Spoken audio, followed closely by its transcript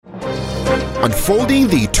unfolding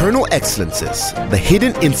the eternal excellences, the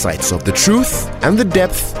hidden insights of the truth, and the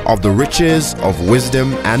depth of the riches of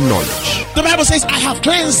wisdom and knowledge. The Bible says, I have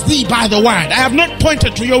cleansed thee by the word. I have not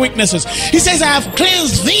pointed to your weaknesses. He says, I have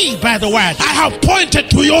cleansed thee by the word. I have pointed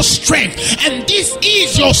to your strength. And this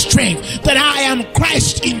is your strength, that I am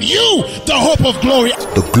Christ in you, the hope of glory.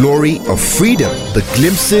 The glory of freedom, the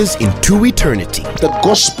glimpses into eternity. The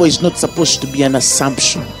gospel is not supposed to be an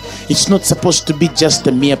assumption. It's not supposed to be just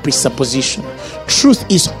a mere presupposition. Truth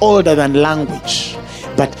is older than language,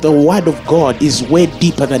 but the word of God is way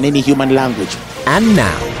deeper than any human language. And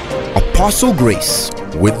now, Apostle Grace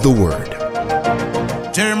with the word.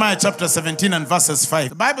 Jeremiah chapter 17 and verses 5.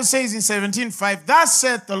 The Bible says in 17:5, thus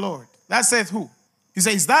saith the Lord. Thus saith who? He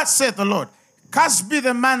says, thus saith the Lord, cursed be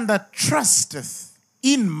the man that trusteth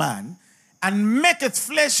in man, and maketh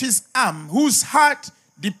flesh his arm, whose heart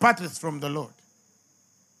departeth from the Lord.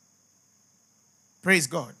 Praise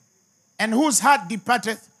God. And whose heart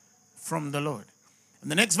departeth from the Lord.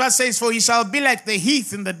 And the next verse says, for he shall be like the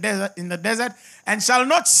heath in the desert, and shall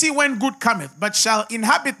not see when good cometh, but shall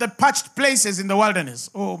inhabit the parched places in the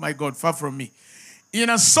wilderness. Oh my God, far from me.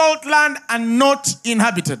 In a salt land and not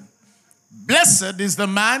inhabited. Blessed is the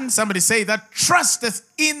man, somebody say, that trusteth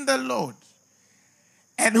in the Lord,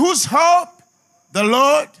 and whose hope the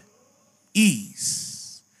Lord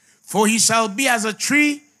is. For he shall be as a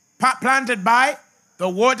tree planted by the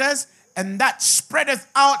waters, and that spreadeth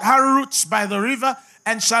out her roots by the river,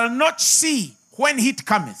 and shall not see when heat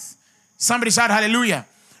cometh. Somebody shout hallelujah.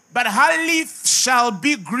 But her leaf shall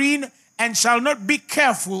be green, and shall not be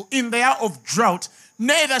careful in the year of drought,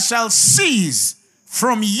 neither shall cease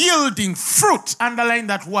from yielding fruit. Underline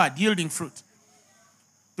that word, yielding fruit.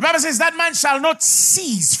 The Bible says that man shall not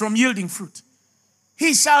cease from yielding fruit.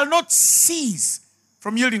 He shall not cease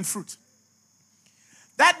from yielding fruit.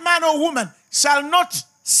 That man or woman shall not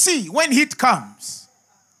see when heat comes.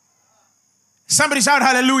 Somebody shout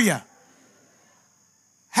hallelujah.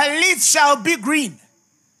 Her leaf shall be green,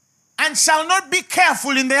 and shall not be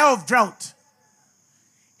careful in the year of drought.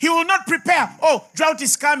 He will not prepare. Oh, drought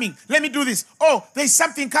is coming. Let me do this. Oh, there's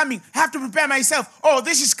something coming. I have to prepare myself. Oh,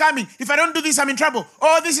 this is coming. If I don't do this, I'm in trouble.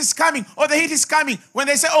 Oh, this is coming. Oh, the heat is coming. When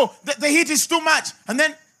they say, oh, the heat is too much. And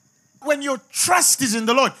then when your trust is in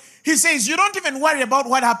the Lord, he says, you don't even worry about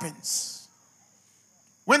what happens.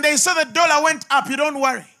 When they say the dollar went up, you don't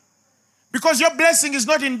worry. Because your blessing is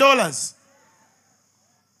not in dollars.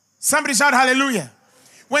 Somebody shout hallelujah.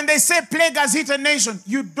 When they say plague has hit a nation,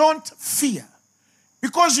 you don't fear.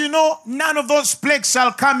 Because you know none of those plagues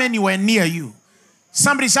shall come anywhere near you.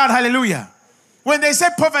 Somebody shout hallelujah. When they say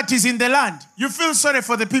poverty is in the land, you feel sorry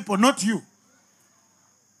for the people, not you.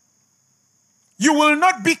 You will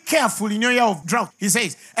not be careful in your year of drought, he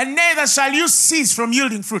says, and neither shall you cease from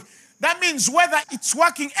yielding fruit. That means whether it's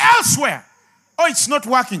working elsewhere or it's not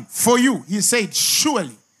working for you, he said,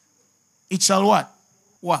 surely it shall what?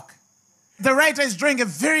 Work. The writer is drawing a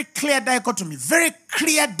very clear dichotomy, very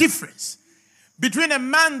clear difference between a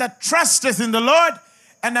man that trusteth in the Lord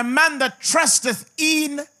and a man that trusteth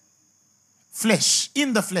in flesh,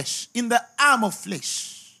 in the arm of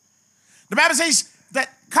flesh. The Bible says that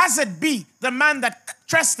cursed be the man that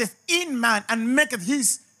trusteth in man and maketh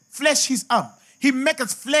his flesh his arm. He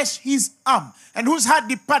maketh flesh his arm, and whose heart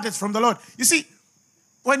departeth from the Lord. You see,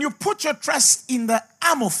 when you put your trust in the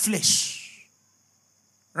arm of flesh,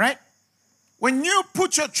 right? When you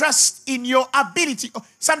put your trust in your ability,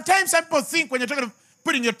 sometimes some people think when you're talking about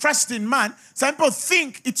putting your trust in man, some people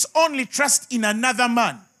think it's only trust in another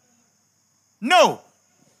man. No.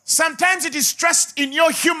 Sometimes it is trust in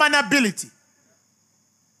your human ability.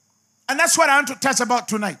 And that's what I want to touch about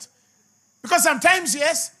tonight. Because sometimes,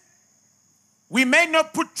 yes, we may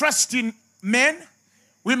not put trust in men.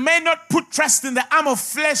 We may not put trust in the arm of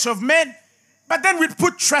flesh of men. But then we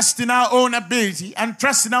put trust in our own ability and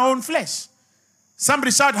trust in our own flesh.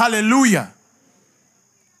 Somebody shout hallelujah.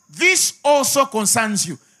 This also concerns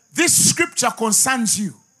you. This scripture concerns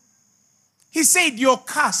you. He said you're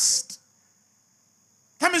cursed.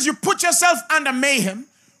 That means you put yourself under mayhem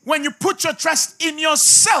when you put your trust in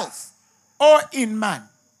yourself or in man.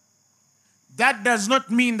 That does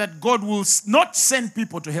not mean that God will not send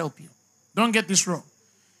people to help you. Don't get this wrong.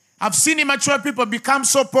 I've seen immature people become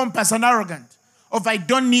so pompous and arrogant of I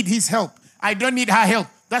don't need his help. I don't need her help.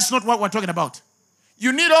 That's not what we're talking about.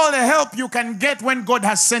 You need all the help you can get when God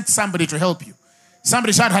has sent somebody to help you.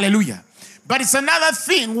 Somebody shout hallelujah. But it's another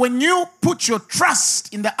thing when you put your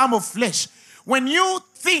trust in the arm of flesh. When you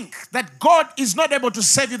think that God is not able to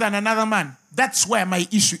save you than another man, that's where my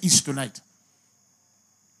issue is tonight.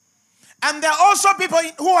 And there are also people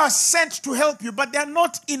who are sent to help you, but they are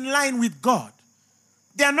not in line with God.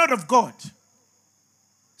 They are not of God.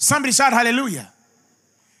 Somebody shout hallelujah.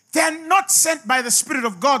 They are not sent by the Spirit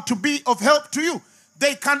of God to be of help to you.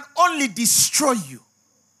 They can only destroy you.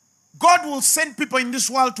 God will send people in this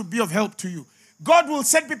world to be of help to you. God will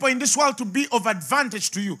send people in this world to be of advantage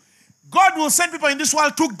to you. God will send people in this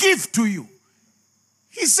world to give to you.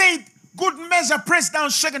 He said, good measure, pressed down,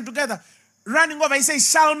 shaken together, running over. He says,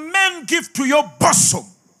 shall men give to your bosom?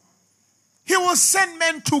 He will send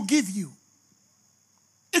men to give you.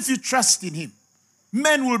 If you trust in him,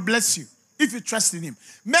 men will bless you. If you trust in him,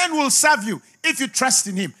 men will serve you. If you trust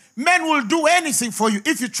in him, men will do anything for you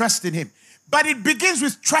if you trust in him. But it begins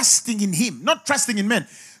with trusting in him, not trusting in men.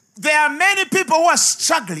 There are many people who are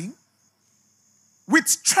struggling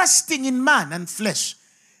with trusting in man and flesh.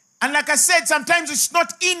 And like I said, sometimes it's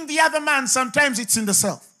not in the other man, sometimes it's in the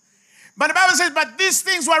self. But the Bible says, but these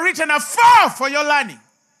things were written afar for your learning,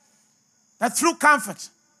 that through comfort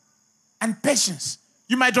and patience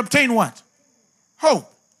you might obtain what? Hope.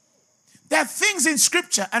 There are things in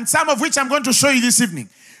Scripture, and some of which I'm going to show you this evening.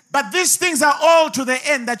 But these things are all to the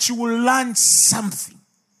end that you will learn something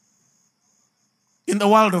in the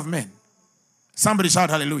world of men. Somebody shout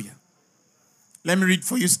hallelujah. Let me read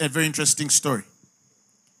for you a very interesting story.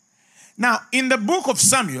 Now, in the book of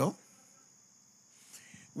Samuel,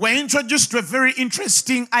 we're introduced to a very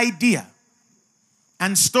interesting idea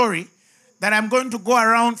and story that I'm going to go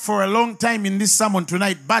around for a long time in this sermon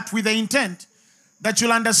tonight, but with the intent that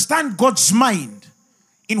you'll understand God's mind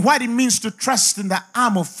in what it means to trust in the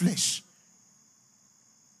arm of flesh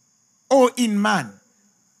or in man.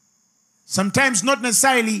 Sometimes not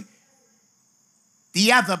necessarily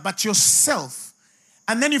the other, but yourself.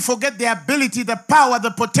 And then you forget the ability, the power,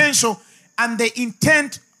 the potential, and the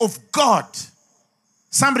intent of God.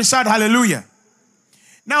 Somebody shout hallelujah.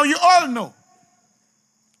 Now you all know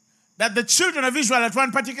that the children of Israel at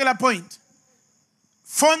one particular point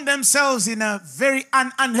found themselves in a very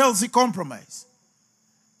unhealthy compromise.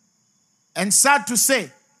 And sad to say,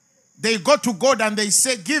 they go to God and they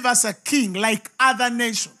say, give us a king like other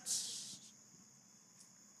nations.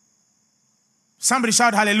 Somebody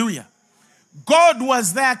shout hallelujah. God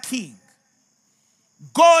was their king.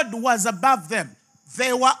 God was above them.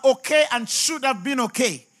 They were okay and should have been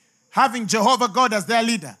okay having Jehovah God as their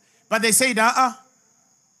leader. But they said,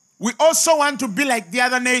 we also want to be like the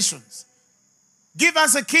other nations. Give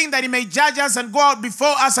us a king that he may judge us and go out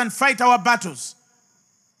before us and fight our battles.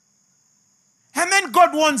 And then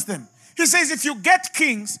God warns them. He says, if you get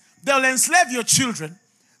kings, they'll enslave your children.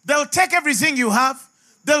 They'll take everything you have.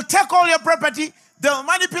 They'll take all your property. They'll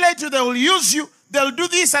manipulate you. They'll use you. They'll do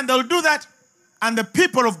this and they'll do that. And the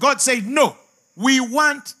people of God say, no, we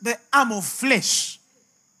want the arm of flesh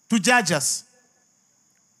to judge us.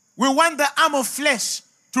 We want the arm of flesh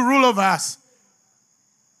to rule over us.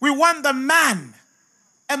 We want the man,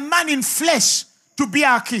 a man in flesh, to be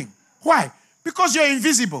our king. Why? Because you're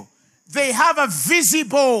invisible. They have a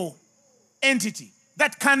visible entity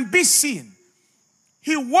that can be seen.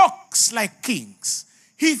 He walks like kings.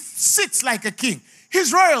 He sits like a king.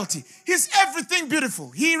 He's royalty. He's everything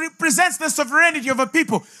beautiful. He represents the sovereignty of a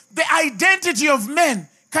people. The identity of men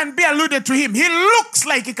can be alluded to him. He looks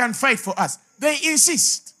like he can fight for us. They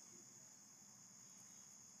insist.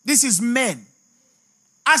 This is men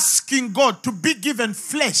asking God to be given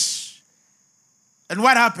flesh. And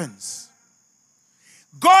what happens?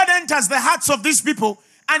 God enters the hearts of these people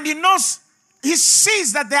and he knows, he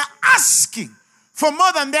sees that they're asking for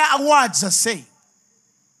more than their words are saying.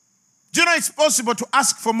 Do you know it's possible to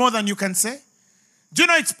ask for more than you can say? Do you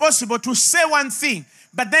know it's possible to say one thing,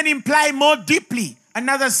 but then imply more deeply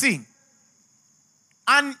another thing?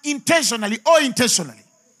 Unintentionally or intentionally.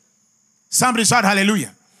 Somebody shout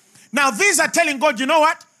hallelujah. Now these are telling God, you know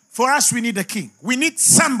what? For us we need a king. We need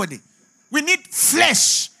somebody. We need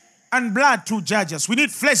flesh and blood to judge us. We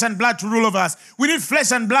need flesh and blood to rule over us. We need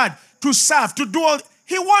flesh and blood to serve, to do all.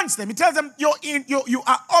 He wants them. He tells them, you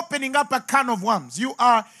are opening up a can of worms. You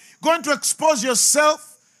are going to expose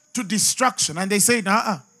yourself to destruction. And they say, He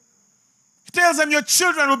tells them, your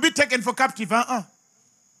children will be taken for captive.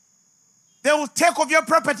 They will take of your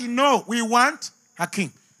property. No, we want a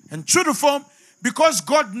king. And true to form, because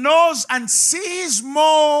God knows and sees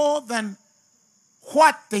more than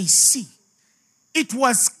what they see, it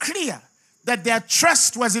was clear that their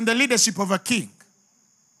trust was in the leadership of a king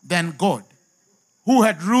than God, who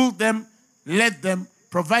had ruled them, led them,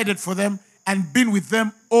 provided for them, and been with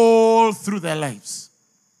them all through their lives.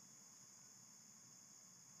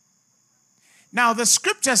 Now, the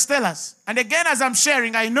scriptures tell us, and again, as I'm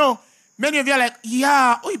sharing, I know many of you are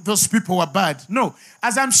like, those people were bad. No,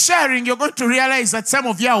 as I'm sharing, you're going to realize that some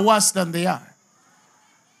of you are worse than they are.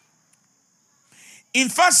 In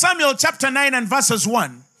 1 Samuel chapter 9 and verses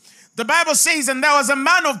 1, The Bible says, and there was a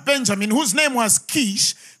man of Benjamin whose name was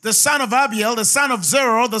Kish, the son of Abiel, the son of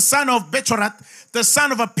Zeror, the son of Bechorath, the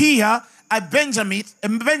son of Apiah, a Benjamite,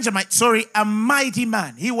 a mighty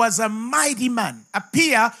man. He was a mighty man.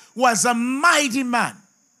 Apiah was a mighty man.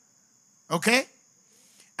 Okay?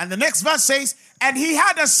 And the next verse says, and he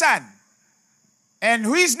had a son. And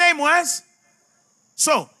whose name was?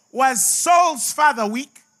 So, was Saul's father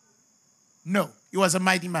weak? No, he was a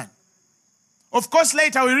mighty man. Of course,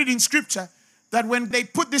 later we read in scripture that when they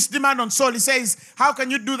put this demand on Saul, he says, how can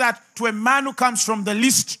you do that to a man who comes from the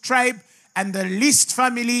least tribe and the least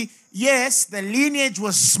family? Yes, the lineage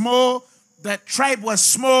was small, the tribe was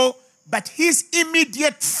small, but his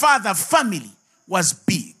immediate father family was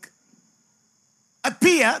big.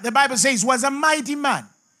 Apiah, the Bible says, was a mighty man.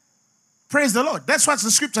 Praise the Lord. That's what the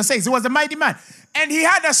scripture says. He was a mighty man. And he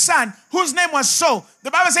had a son whose name was Saul.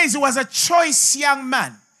 The Bible says he was a choice young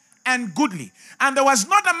man and goodly. And there was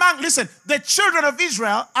not among, listen, the children of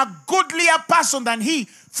Israel a goodlier person than he.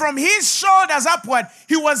 From his shoulders upward,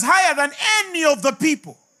 he was higher than any of the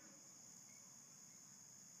people.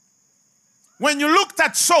 When you looked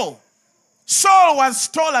at Saul, Saul was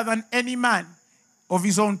taller than any man of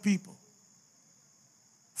his own people.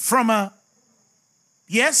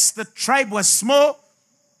 Yes, the tribe was small,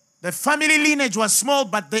 the family lineage was small,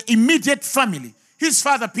 but the immediate family, his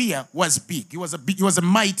father Apiah was big. He was a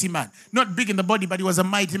mighty man. Not big in the body, but he was a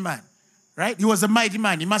mighty man. Right? He was a mighty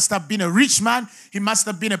man. He must have been a rich man. He must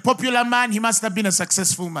have been a popular man. He must have been a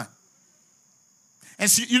successful man. And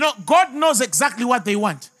so, God knows exactly what they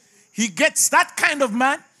want. He gets that kind of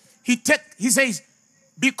man. He says,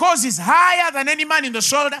 because he's higher than any man in the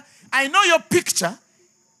shoulder, I know your picture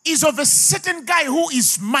is of a certain guy who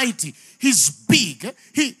is mighty. He's big.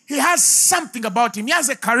 He has something about him. He has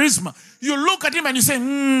a charisma. You look at him and you say,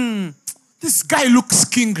 this guy looks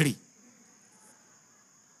kingly.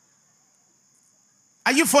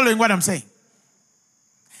 Are you following what I'm saying?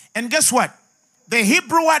 And guess what? The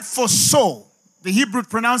Hebrew word for Saul, the Hebrew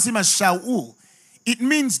pronounce him as Shaul, it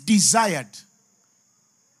means desired.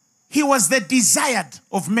 He was the desired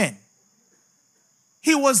of men.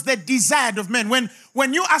 He was the desired of men.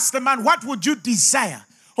 When you ask the man, what would you desire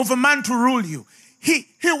of a man to rule you? He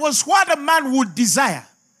was what a man would desire.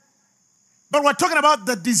 But we're talking about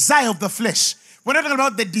the desire of the flesh. We're not talking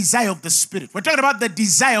about the desire of the spirit. We're talking about the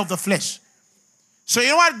desire of the flesh. So you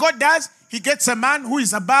know what God does? He gets a man who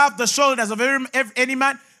is above the shoulders of any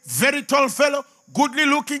man, very tall fellow, goodly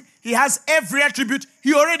looking. He has every attribute.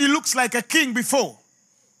 He already looks like a king before.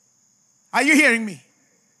 Are you hearing me?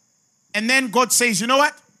 And then God says, you know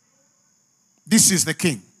what? This is the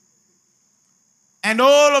king. And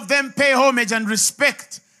all of them pay homage and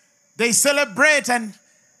respect. They celebrate and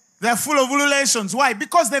they're full of ululations. Why?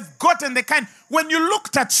 Because they've gotten the kind. When you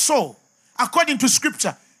looked at Saul, according to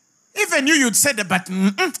scripture, even you'd say that, but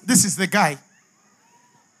this is the guy.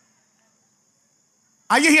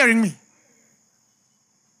 Are you hearing me?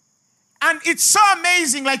 And it's so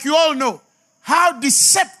amazing, like you all know, how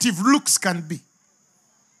deceptive looks can be.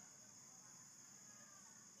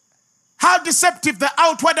 How deceptive the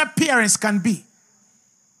outward appearance can be.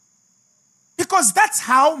 Because that's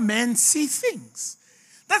how men see things.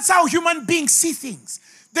 That's how human beings see things.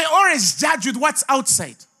 They always judge with what's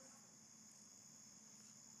outside.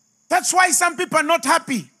 That's why some people are not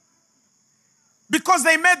happy. Because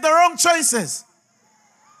they made the wrong choices.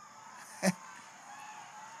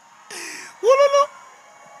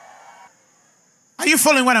 Are you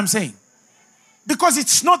following what I'm saying? Because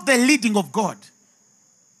it's not the leading of God.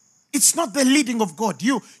 It's not the leading of God.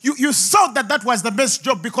 You thought that was the best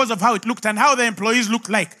job because of how it looked and how the employees looked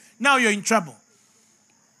like. Now you're in trouble.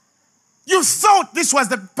 You thought this was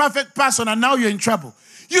the perfect person and now you're in trouble.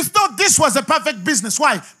 You thought this was a perfect business.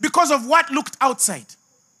 Why? Because of what looked outside.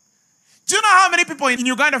 Do you know how many people in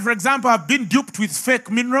Uganda, for example, have been duped with fake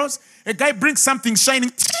minerals? A guy brings something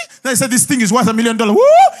shining. They say, this thing is worth $1 million. Woo!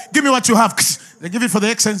 Give me what you have. They give it for the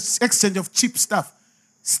exchange of cheap stuff.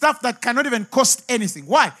 Stuff that cannot even cost anything.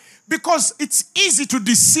 Why? Because it's easy to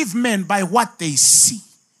deceive men by what they see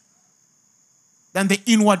than the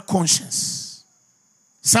inward conscience.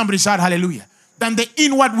 Somebody shout hallelujah. Than the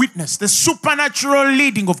inward witness, the supernatural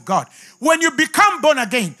leading of God. When you become born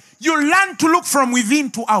again, you learn to look from within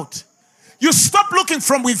to out. You stop looking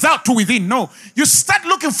from without to within. No, you start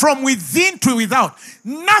looking from within to without.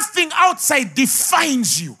 Nothing outside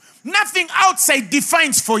defines you. Nothing outside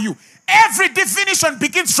defines for you. Every definition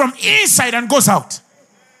begins from inside and goes out.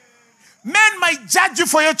 Men might judge you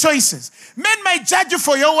for your choices. Men might judge you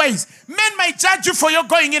for your ways. Men might judge you for your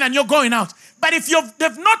going in and your going out. But if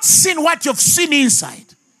they've not seen what you've seen inside,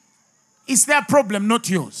 it's their problem, not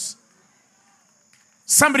yours.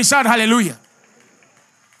 Somebody shout hallelujah.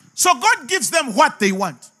 So God gives them what they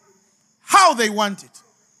want, how they want it.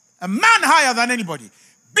 A man higher than anybody,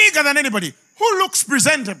 bigger than anybody, who looks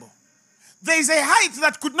presentable. There is a height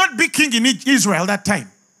that could not be king in Israel that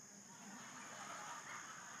time.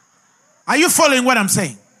 Are you following what I'm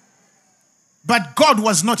saying? But God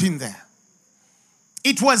was not in there.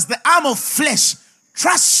 It was the arm of flesh,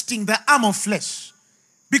 trusting the arm of flesh,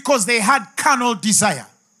 because they had carnal desire.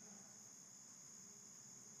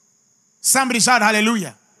 Somebody shout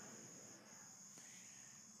hallelujah.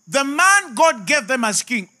 The man God gave them as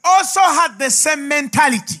king also had the same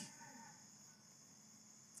mentality.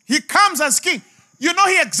 He comes as king. You know,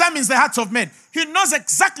 he examines the hearts of men. He knows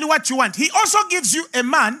exactly what you want. He also gives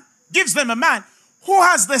them a man who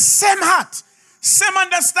has the same heart, same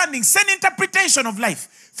understanding, same interpretation of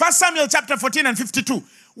life. 1 Samuel chapter 14 and 52.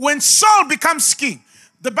 When Saul becomes king,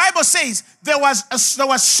 the Bible says there was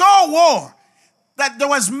sore war, that there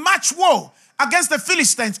was much war against the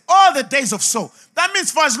Philistines all the days of Saul. That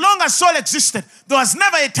means for as long as Saul existed, there was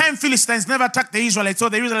never a time Philistines never attacked the Israelites,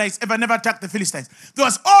 or the Israelites never attacked the Philistines. There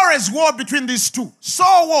was always war between these two.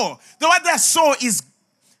 Saul war. The word there, Saul, is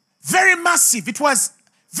very massive. It was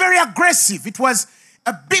very aggressive. It was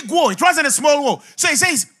a big war. It wasn't a small war. So he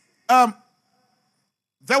says,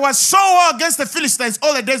 there was Saul war against the Philistines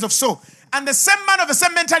all the days of Saul. And the same man of the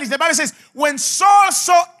same mentality, the Bible says, when Saul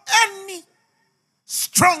saw any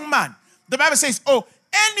strong man, the Bible says,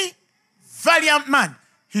 any valiant man,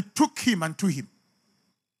 he took him unto him.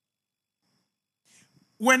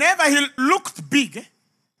 Whenever he looked big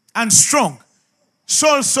and strong,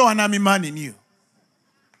 Saul saw an army man in you.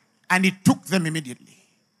 And he took them immediately.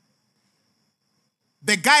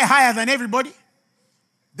 The guy higher than everybody,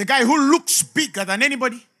 the guy who looks bigger than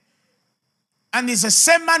anybody, and is the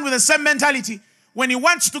same man with the same mentality. When he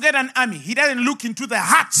wants to get an army, he doesn't look into the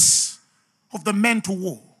hearts of the men to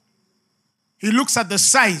war. He looks at the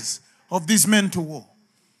size of these men to war.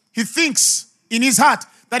 He thinks in his heart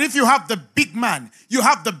that if you have the big man, you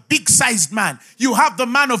have the big-sized man, you have the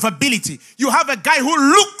man of ability, you have a guy who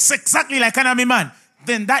looks exactly like an army man,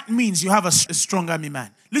 then that means you have a strong army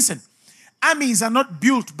man. Listen, armies are not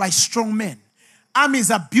built by strong men.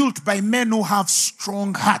 Armies are built by men who have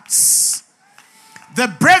strong hearts.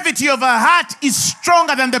 The brevity of a heart is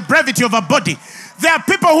stronger than the brevity of a body. There are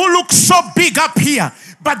people who look so big up here,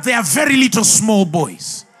 but they are very little small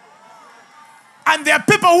boys. And there are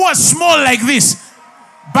people who are small like this,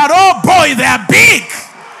 but oh boy, they are big.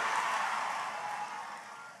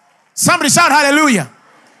 Somebody shout hallelujah.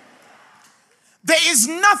 There is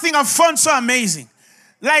nothing I've found so amazing.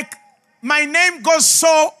 Like, my name goes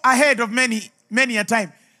so ahead of many a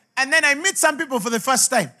time. And then I meet some people for the first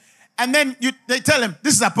time. And then they tell them,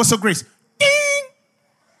 this is Apostle Grace. Ding!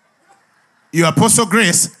 You Apostle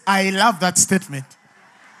Grace. I love that statement.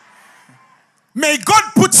 May God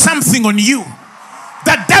put something on you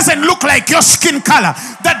that doesn't look like your skin color,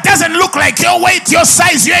 that doesn't look like your weight, your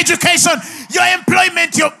size, your education, your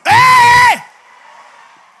employment, your... Hey!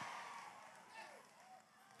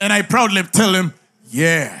 And I proudly tell him,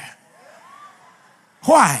 yeah.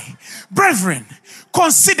 Why? Brethren,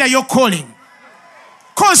 consider your calling.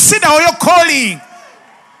 Consider your calling.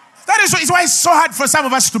 That is why it's so hard for some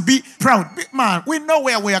of us to be proud. Man, we know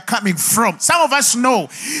where we are coming from. Some of us know.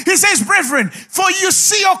 He says, brethren, for you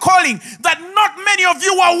see your calling, that not many of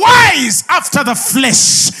you are wise after the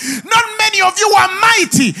flesh. Not many of you are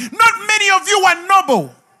mighty. Not many of you are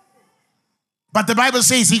noble. But the Bible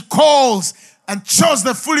says he calls and chose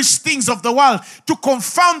the foolish things of the world to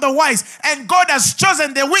confound the wise. And God has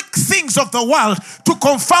chosen the weak things of the world to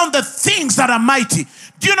confound the things that are mighty.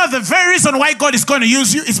 Do you know the very reason why God is going to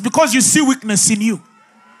use you is because you see weakness in you?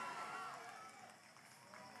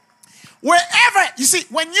 Wherever, you see,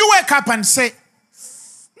 when you wake up and say,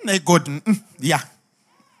 God, yeah,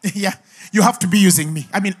 you have to be using me.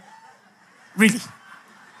 I mean, really.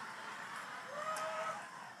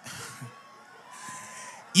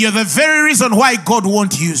 You're the very reason why God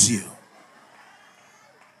won't use you.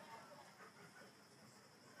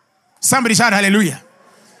 Somebody shout hallelujah.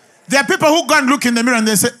 There are people who go and look in the mirror and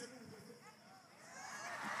they say,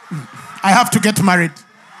 I have to get married.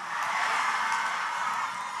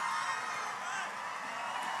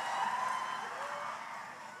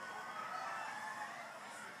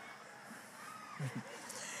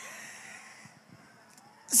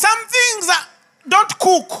 Some things that don't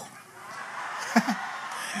cook.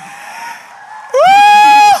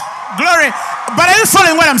 Glory. But are you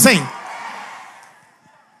following what I'm saying?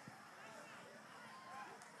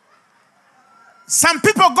 Some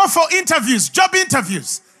people go for interviews, job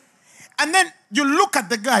interviews. And then you look at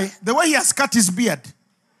the guy, the way he has cut his beard.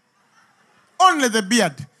 only the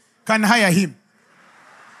beard can hire him.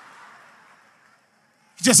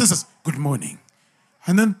 He just says, good morning.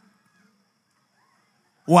 And then,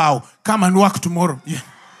 wow, come and work tomorrow. Yeah.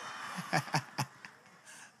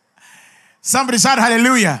 Somebody shout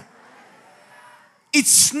hallelujah.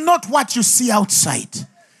 It's not what you see outside.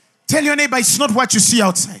 Tell your neighbor, it's not what you see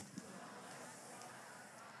outside.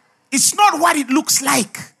 It's not what it looks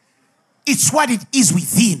like. It's what it is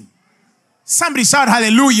within. Somebody shout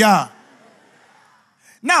hallelujah.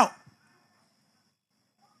 Now,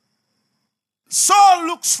 Saul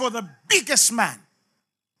looks for the biggest man.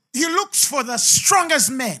 He looks for the strongest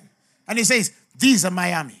man. And he says, these are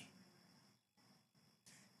my army.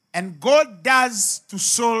 And God does to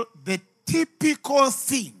Saul the typical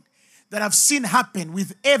thing that I've seen happen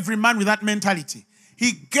with every man with that mentality.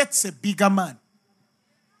 He gets a bigger man.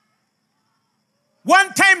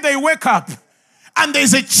 One time they wake up and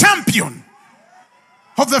there's a champion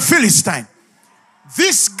of the Philistine.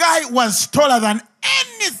 This guy was taller than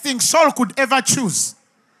anything Saul could ever choose.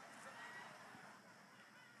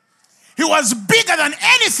 He was bigger than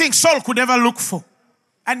anything Saul could ever look for.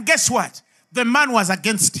 And guess what? The man was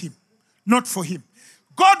against him, not for him.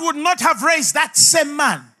 God would not have raised that same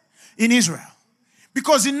man in Israel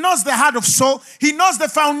because he knows the heart of Saul. He knows the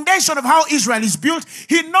foundation of how Israel is built.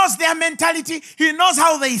 He knows their mentality. He knows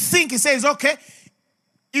how they think. He says, okay,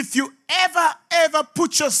 if you ever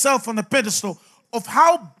put yourself on the pedestal of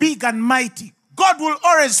how big and mighty, God will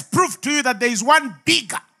always prove to you that there is one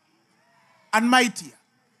bigger and mightier.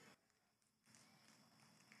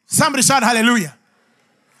 Somebody shout hallelujah.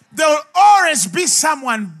 There will always be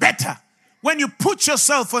someone better when you put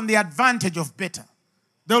yourself on the advantage of better.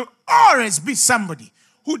 There will always be somebody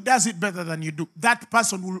who does it better than you do. That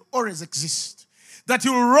person will always exist. That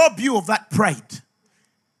will rob you of that pride.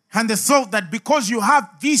 And the thought that because you have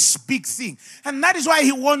this big thing. And that is why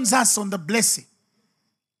he warns us on the blessing.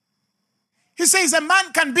 He says a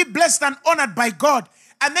man can be blessed and honored by God.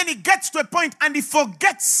 And then he gets to a point and he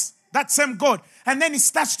forgets that same God. And then he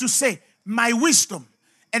starts to say, my wisdom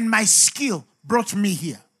and my skill brought me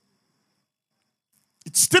here.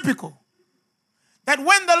 It's typical that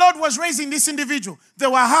when the Lord was raising this individual, they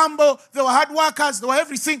were humble, they were hard workers, they were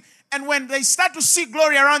everything. And when they start to see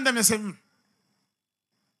glory around them, they say,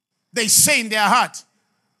 they say in their heart,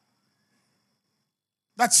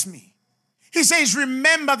 that's me. He says,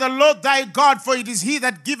 remember the Lord thy God, for it is he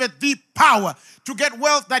that giveth thee power to get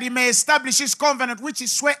wealth, that he may establish his covenant, which he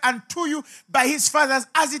sware unto you by his fathers,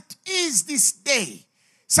 as it is this day.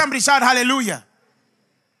 Somebody shout hallelujah.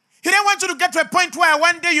 He didn't want you to get to a point where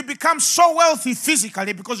one day you become so wealthy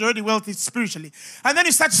physically because you're already wealthy spiritually. And then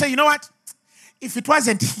you start to say, you know what? If it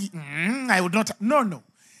wasn't he, I would not. No.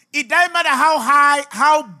 It doesn't matter how high,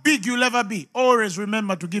 how big you'll ever be. Always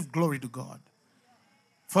remember to give glory to God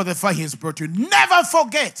for the far he has brought you. Never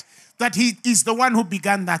forget that he is the one who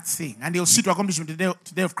began that thing. And he'll see to accomplishment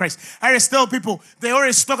today of Christ. I always tell people, they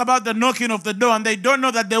always talk about the knocking of the door and they don't know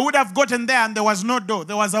that they would have gotten there and there was no door.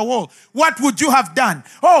 There was a wall. What would you have done?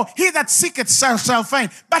 Oh, he that seeketh shall find.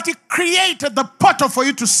 But he created the portal for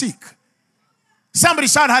you to seek. Somebody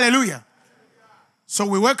shout hallelujah. So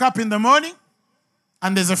we wake up in the morning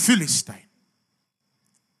and there's a Philistine.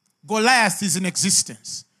 Goliath is in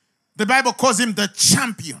existence. The Bible calls him the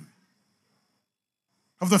champion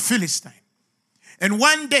of the Philistine. And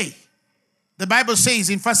one day, the Bible says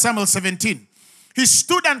in 1 Samuel 17, he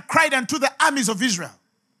stood and cried unto the armies of Israel.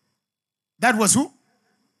 That was who?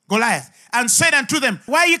 Goliath. And said unto them,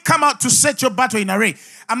 why ye come out to set your battle in array?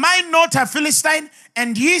 Am I not a Philistine,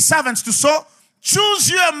 and ye servants to Saul? Choose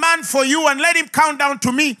you a man for you and let him come down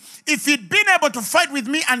to me. If he'd been able to fight with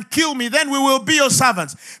me and kill me, then we will be your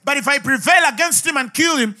servants. But if I prevail against him and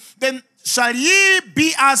kill him, then shall ye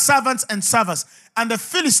be our servants and servers. And the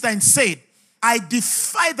Philistines said, I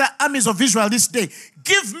defy the armies of Israel this day.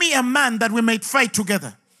 Give me a man that we may fight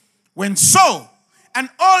together. When Saul and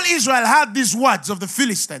all Israel heard these words of the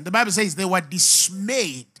Philistine, the Bible says they were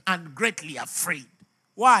dismayed and greatly afraid.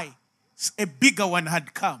 Why? A bigger one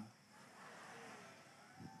had come.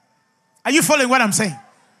 Are you following what I'm saying?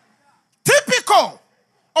 Typical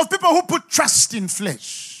of people who put trust in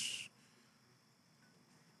flesh.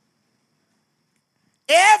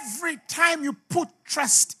 Every time you put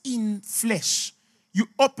trust in flesh, you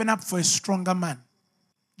open up for a stronger man.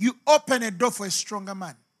 You open a door for a stronger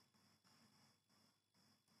man.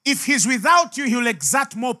 If he's without you, he'll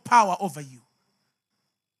exert more power over you.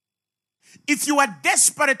 If you are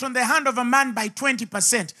desperate on the hand of a man by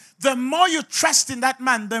 20%, the more you trust in that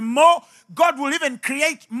man, the more God will even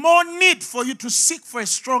create more need for you to seek for a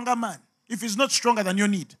stronger man if he's not stronger than your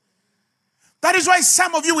need. That is why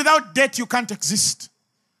some of you without debt, you can't exist.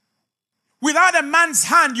 Without a man's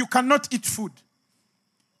hand, you cannot eat food.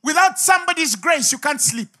 Without somebody's grace, you can't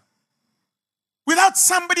sleep. Without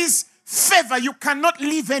somebody's favor, you cannot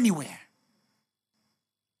live anywhere.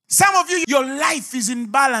 Some of you, your life is in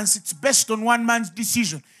balance. It's based on one man's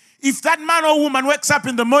decision. If that man or woman wakes up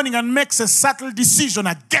in the morning and makes a subtle decision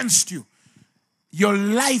against you, your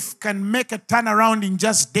life can make a turnaround in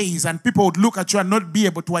just days, and people would look at you and not be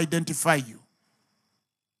able to identify you.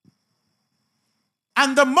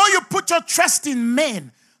 And the more you put your trust in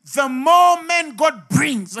men, the more men God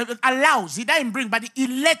brings, allows. He doesn't bring, but he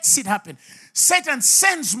lets it happen. Satan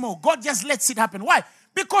sends more. God just lets it happen. Why?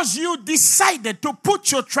 Because you decided to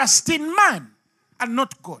put your trust in man and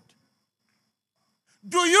not God.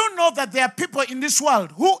 Do you know that there are people in this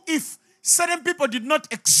world who, if certain people did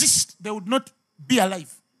not exist, they would not be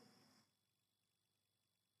alive?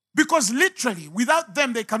 Because literally, without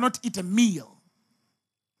them, they cannot eat a meal.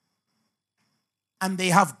 And they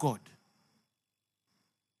have God.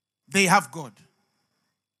 They have God.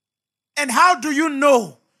 And how do you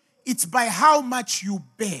know? It's by how much you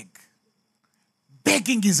beg.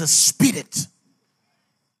 Begging is a spirit.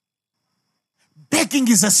 Begging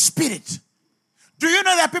is a spirit. Do you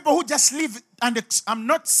know there are people who just live, and I'm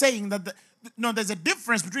not saying that, there's a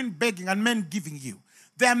difference between begging and men giving you.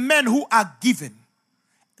 There are men who are given.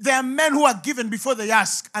 There are men who are given before they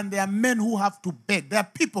ask, and there are men who have to beg. There are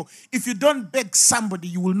people, if you don't beg somebody,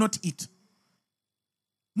 you will not eat.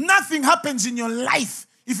 Nothing happens in your life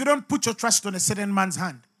if you don't put your trust on a certain man's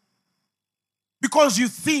hand. Because you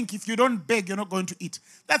think if you don't beg, you're not going to eat.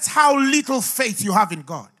 That's how little faith you have in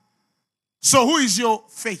God. So who is your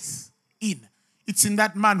faith in? It's in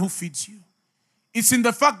that man who feeds you. It's in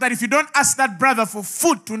the fact that if you don't ask that brother for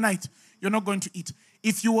food tonight, you're not going to eat.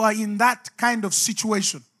 If you are in that kind of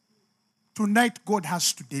situation, tonight God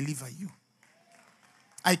has to deliver you.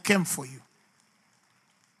 I came for you.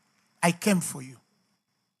 I came for you.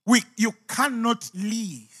 You cannot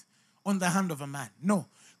live on the hand of a man. No.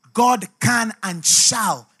 God can and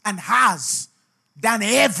shall and has done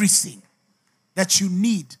everything that you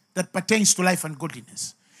need that pertains to life and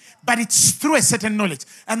godliness. But it's through a certain knowledge.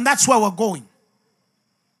 And that's where we're going.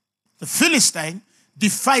 The Philistine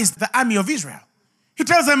defies the army of Israel. He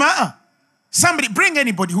tells them, somebody, bring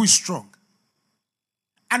anybody who is strong.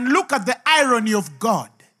 And look at the irony of God.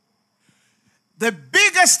 The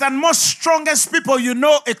biggest and most strongest people you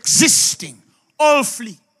know existing, all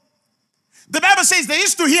flee. The Bible says they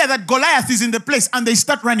used to hear that Goliath is in the place and they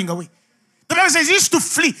start running away. The Bible says they used to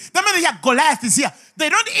flee. The moment they hear Goliath is here, they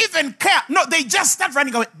don't even care. No, they just start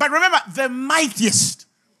running away. But remember, the mightiest,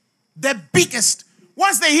 the biggest,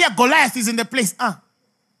 once they hear Goliath is in the place,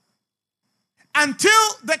 until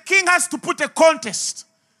the king has to put a contest.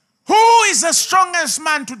 Who is the strongest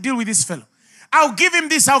man to deal with this fellow? I'll give him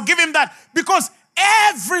this, I'll give him that. Because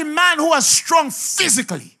every man who was strong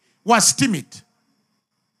physically was timid.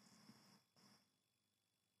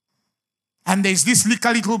 And there's this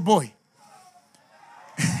little boy.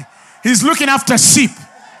 He's looking after sheep.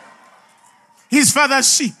 His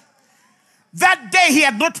father's sheep. That day he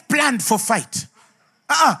had not planned for fight.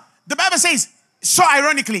 The Bible says, so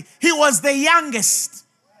ironically, he was the youngest.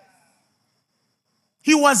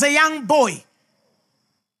 He was a young boy.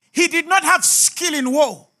 He did not have skill in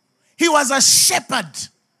war. He was a shepherd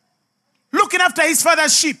looking after his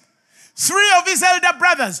father's sheep. 3 of his elder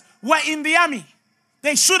brothers were in the army.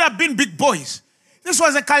 They should have been big boys. This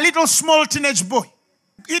was a little small teenage boy.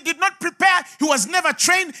 He did not prepare. He was never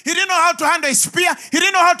trained. He didn't know how to handle a spear. He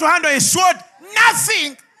didn't know how to handle a sword.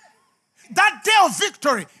 Nothing. That day of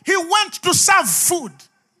victory, he went to serve food.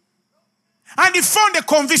 And he found a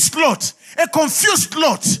convinced lot, a confused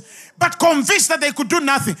lot, but convinced that they could do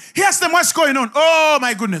nothing. He asked them, what's going on? Oh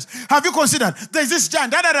my goodness. Have you considered? There's this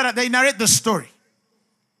giant. They narrate the story.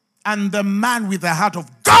 And the man with the heart of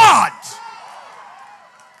God.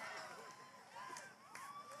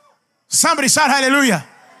 Somebody shout hallelujah.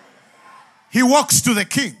 He walks to the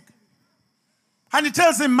king. And he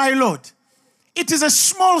tells him, my Lord, it is a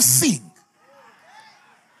small thing.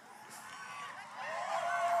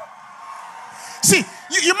 See,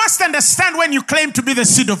 you must understand when you claim to be the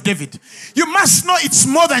seed of David. You must know it's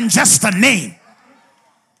more than just a name.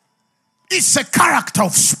 It's a character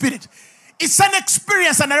of spirit. It's an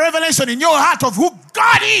experience and a revelation in your heart of who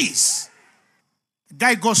God is. The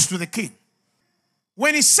guy goes to the king.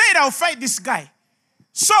 When he said, I'll fight this guy.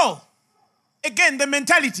 So, again, the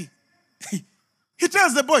mentality. He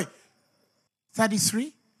tells the boy,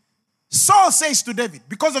 33. Saul says to David,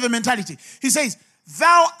 because of the mentality, he says,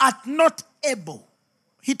 thou art not able.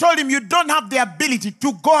 He told him, you don't have the ability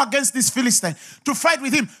to go against this Philistine, to fight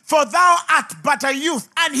with him, for thou art but a youth,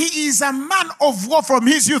 and he is a man of war from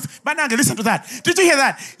his youth. But now, listen to that. Did you hear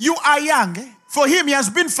that? You are young. For him, he has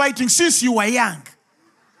been fighting since you were young.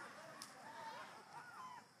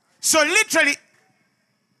 So literally,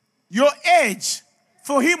 your age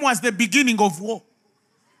for him was the beginning of war.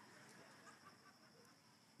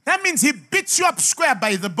 That means he beats you up square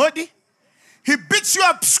by the body. He beats you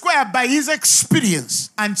up square by his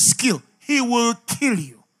experience and skill. He will kill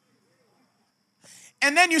you.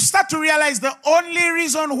 And then you start to realize the only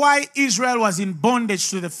reason why Israel was in bondage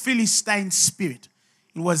to the Philistine spirit,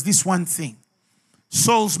 it was this one thing.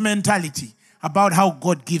 Saul's mentality about how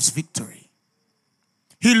God gives victory.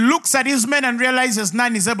 He looks at his men and realizes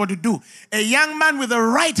none is able to do. A young man with the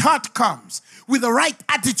right heart comes, with the right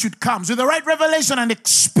attitude comes, with the right revelation and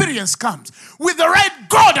experience comes, with the right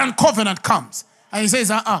God and covenant comes. And he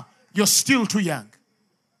says, you're still too young.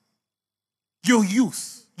 You're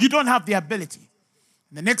youth. You don't have the ability.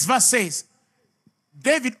 And the next verse says,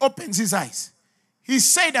 David opens his eyes. He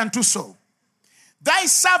said unto Saul, thy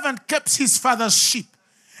servant kept his father's sheep,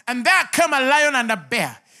 and there came a lion and a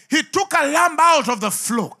bear. He took a lamb out of the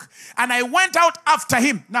flock, and I went out after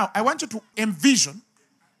him. Now, I want you to envision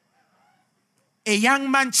a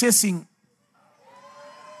young man chasing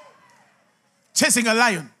a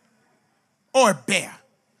lion or a bear.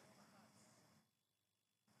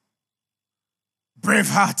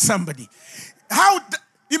 Braveheart, somebody.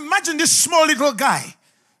 Imagine this small little guy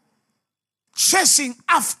chasing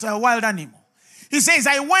after a wild animal. He says,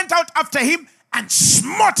 I went out after him and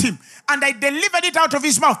smote him, and I delivered it out of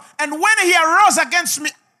his mouth. And when he arose against me,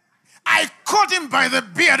 I caught him by the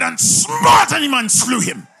beard and smote him and slew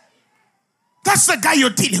him. That's the guy you're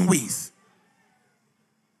dealing with.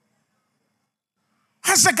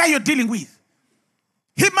 That's the guy you're dealing with.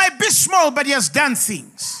 He might be small, but he has done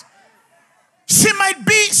things. She might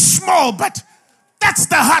be small, but that's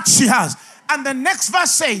the heart she has. And the next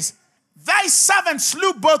verse says, thy servant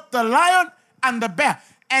slew both the lion and the bear,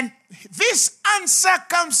 and this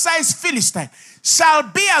uncircumcised Philistine shall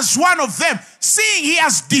be as one of them, seeing he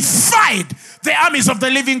has defied the armies of the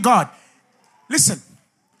living God. Listen,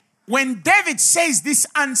 when David says this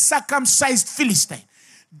uncircumcised Philistine,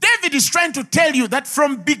 David is trying to tell you that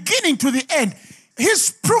from beginning to the end,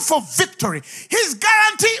 his proof of victory, his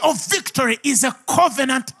guarantee of victory is a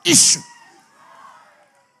covenant issue.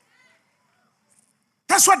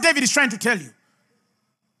 That's what David is trying to tell you.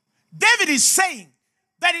 David is saying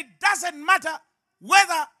that it doesn't matter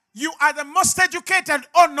whether you are the most educated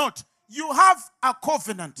or not. You have a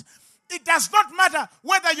covenant. It does not matter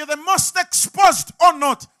whether you're the most exposed or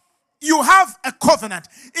not. You have a covenant.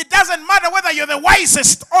 It doesn't matter whether you're the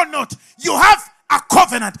wisest or not. You have a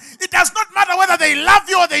covenant. It does not matter whether they love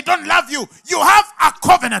you or they don't love you. You have a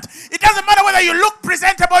covenant. It doesn't matter whether you look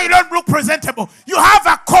presentable or you don't look presentable. You have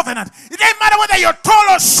a covenant. It doesn't matter whether you're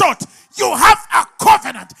tall or short. You have a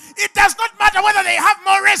covenant. It does not matter whether they have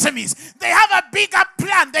more resumes. They have a bigger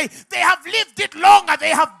plan. They have lived it longer. They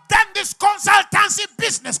have done this consultancy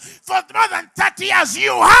business for more than 30 years.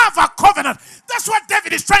 You have a covenant. That's what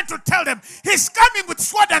David is trying to tell them. He's coming with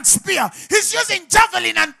sword and spear. He's using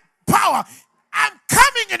javelin and power. I'm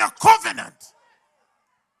coming in a covenant.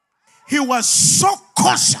 He was so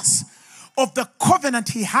cautious of the covenant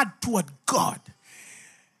he had toward God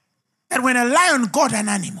that when a lion got an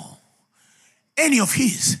animal, any of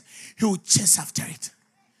his, he would chase after it.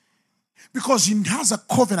 Because he has a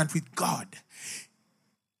covenant with God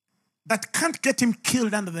that can't get him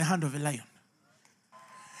killed under the hand of a lion.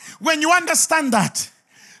 When you understand that,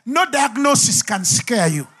 no diagnosis can scare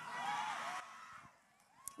you.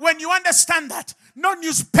 When you understand that, no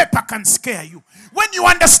newspaper can scare you. When you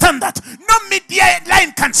understand that, no media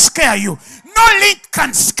line can scare you. No link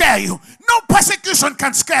can scare you. No persecution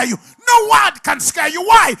can scare you. No word can scare you.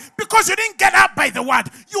 Why? Because you didn't get up by the word.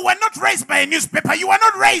 You were not raised by a newspaper. You were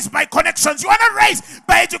not raised by connections. You were not raised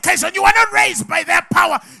by education. You were not raised by their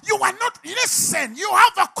power. You were not, listen, you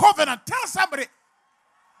have a covenant. Tell somebody.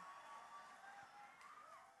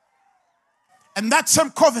 And that same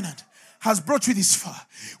covenant has brought you this far.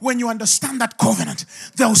 When you understand that covenant,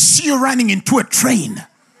 they'll see you running into a train.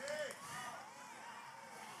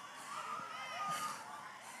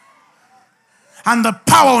 And the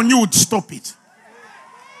power on you would stop it.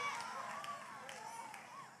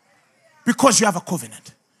 Because you have a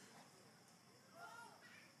covenant.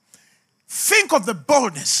 Think of the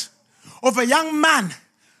boldness of a young man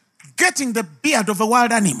getting the beard of a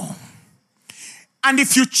wild animal. And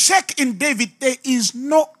if you check in David, there is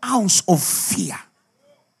no ounce of fear.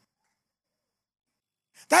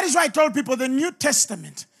 That is why I told people the New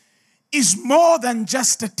Testament is more than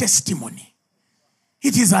just a testimony.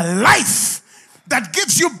 It is a life that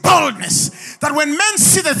gives you boldness. That when men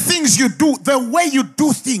see the things you do, the way you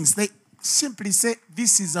do things, they simply say,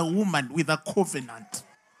 this is a woman with a covenant.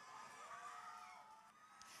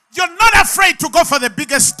 You're not afraid to go for the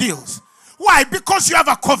biggest deals. Why? Because you have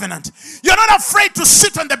a covenant. You're not afraid to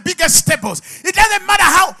sit on the biggest tables. It doesn't matter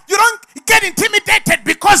how. You don't get intimidated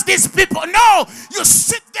because these people. No. You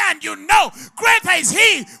sit there and you know, greater is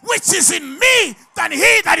he which is in me than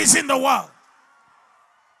he that is in the world.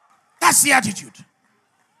 That's the attitude.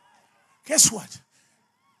 Guess what?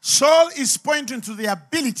 Saul is pointing to the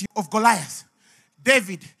ability of Goliath.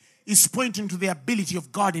 David is pointing to the ability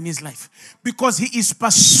of God in his life because he is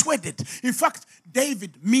persuaded. In fact,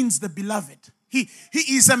 David means the beloved. He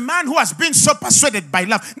is a man who has been so persuaded by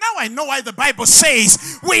love. Now I know why the Bible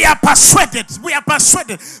says we are persuaded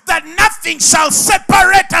that nothing shall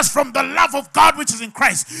separate us from the love of God which is in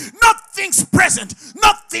Christ. Not things present,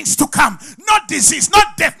 not things to come, not disease,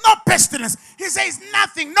 not death, not pestilence. He says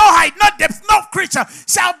nothing, no height, no depth, no creature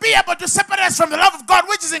shall be able to separate us from the love of God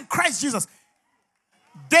which is in Christ Jesus.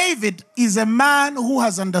 David is a man who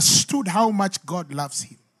has understood how much God loves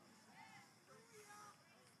him.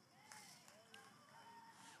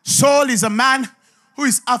 Saul is a man who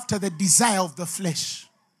is after the desire of the flesh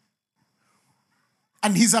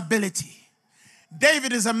and his ability.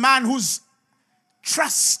 David is a man whose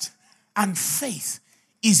trust and faith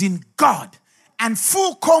is in God and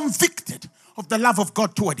full convicted of the love of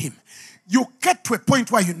God toward him. You get to a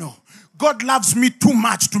point where you know, God loves me too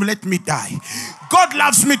much to let me die. God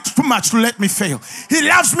loves me too much to let me fail. He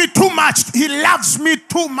loves me too much. He loves me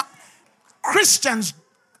too much. Christians,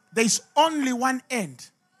 there is only one end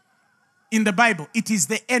in the Bible. It is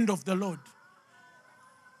the end of the Lord.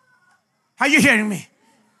 Are you hearing me?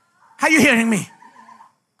 Are you hearing me?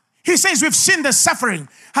 He says we've seen the suffering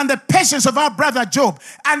and the patience of our brother Job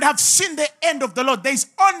and have seen the end of the Lord. There is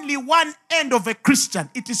only one end of a Christian.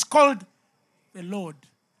 It is called the Lord.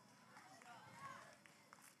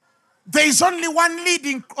 There is only one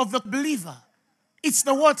leading of the believer. It's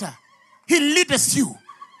the water. He leadeth you.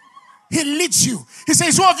 He leads you. He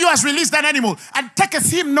says, who of you has released an animal and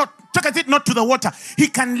taketh it not to the water? He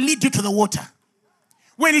can lead you to the water.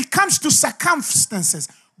 When it comes to circumstances,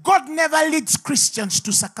 God never leads Christians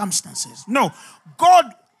to circumstances. No,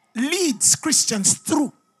 God leads Christians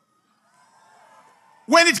through.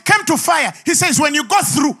 When it came to fire, he says when you go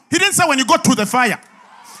through, he didn't say when you go to the fire.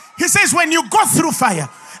 He says when you go through fire,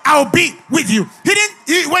 I'll be with you.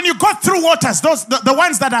 When you go through waters, the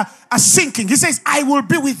ones that are sinking, he says, I will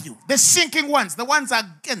be with you. The sinking ones, the ones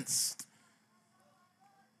against.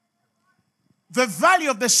 The valley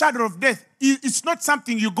of the shadow of death, it's not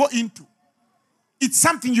something you go into. It's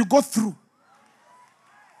something you go through.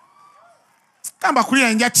 Tell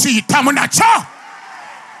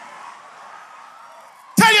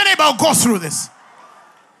your neighbor, I'll go through this.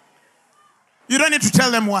 You don't need to tell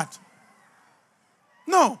them what.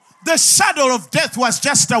 No, the shadow of death was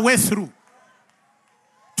just a way through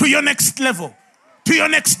to your next level, to your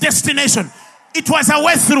next destination. It was a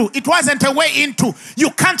way through. It wasn't a way into. You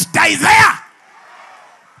can't die there.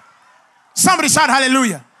 Somebody shout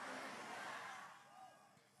hallelujah.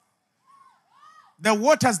 The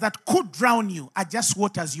waters that could drown you are just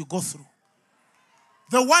waters you go through.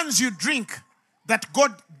 The ones you drink that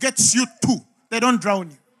God gets you to, they don't drown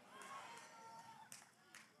you.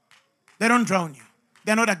 They don't drown you.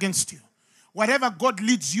 They're not against you. Whatever God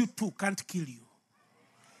leads you to can't kill you.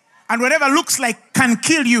 And whatever looks like can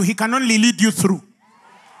kill you, he can only lead you through.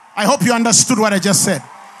 I hope you understood what I just said.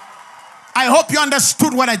 I hope you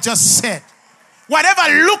understood what I just said.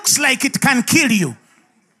 Whatever looks like it can kill you,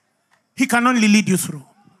 he can only lead you through.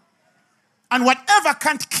 And whatever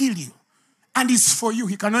can't kill you and is for you,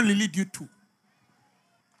 he can only lead you to.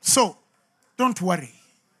 So, don't worry.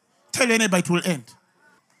 Tell your neighbor it will end.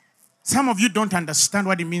 Some of you don't understand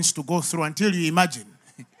what it means to go through until you imagine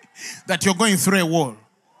that you're going through a wall.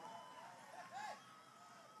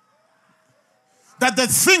 That the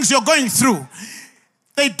things you're going through,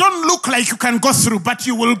 they don't look like you can go through, but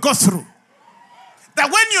you will go through.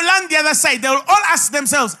 That when you land the other side, they will all ask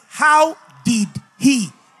themselves, how did he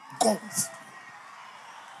go through?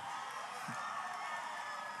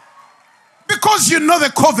 Because you know the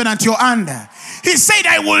covenant you're under. He said,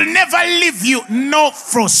 I will never leave you nor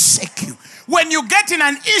forsake you. When you get in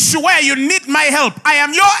an issue where you need my help, I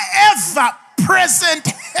am your ever-present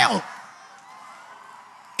help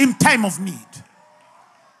in time of need.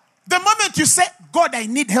 The moment you say, God, I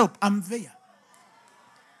need help, I'm there.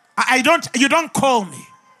 You don't call me.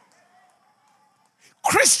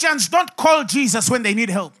 Christians don't call Jesus when they need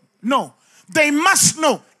help. No. They must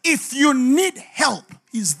know If you need help,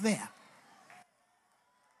 he's there.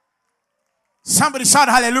 Somebody shout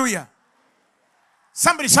hallelujah.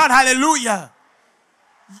 Somebody shout hallelujah.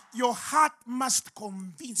 Your heart must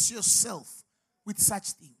convince yourself with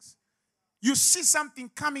such things. You see something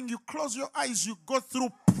coming, you close your eyes, you go through.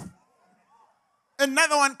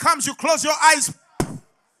 Another one comes, you close your eyes.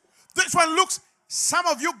 This one looks, some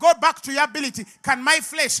of you go back to your ability. Can my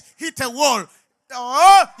flesh hit a wall?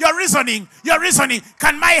 Oh, you're reasoning.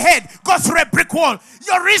 Can my head go through a brick wall?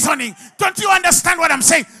 You're reasoning. Don't you understand what I'm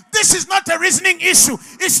saying? This is not a reasoning issue.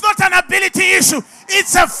 It's not an ability issue.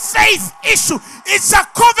 It's a faith issue. It's a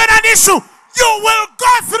covenant issue. You will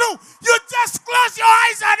go through. You just close your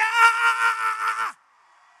eyes and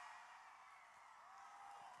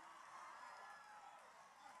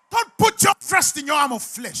Don't put your trust in your arm of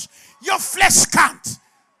flesh. Your flesh can't.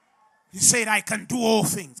 He said, I can do all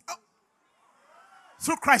things. Oh.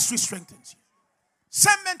 Through Christ who strengthens you.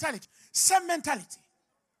 Same mentality. Same mentality.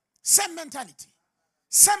 Same mentality.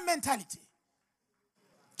 Same mentality.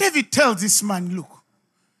 David tells this man, look,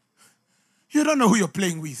 you don't know who you're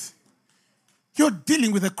playing with. You're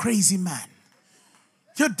dealing with a crazy man.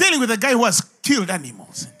 You're dealing with a guy who has killed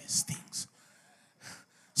animals and these things.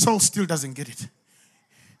 Saul still doesn't get it.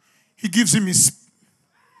 He gives him his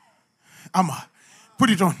armor. Put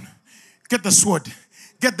it on. Get the sword.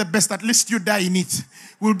 Get the best. At least you die in it.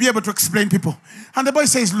 We'll be able to explain people. And the boy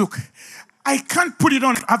says, look, I can't put it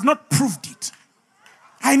on. I've not proved it.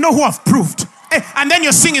 I know who I've proved. Hey, and then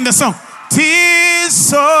you're singing the song. 'Tis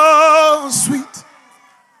so sweet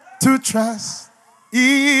to trust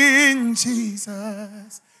in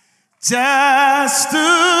Jesus, just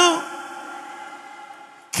to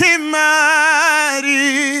keep my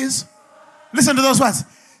eyes. Listen to those words.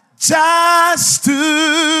 Just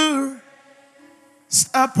to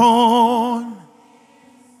upon,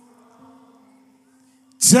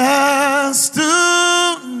 just to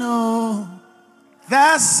know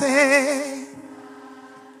that say.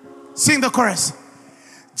 Sing the chorus.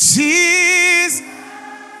 Jesus,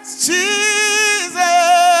 Jesus,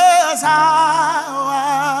 how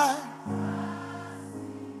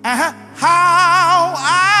I've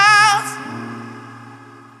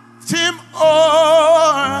him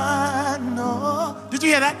I know. Did you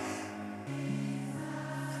hear that?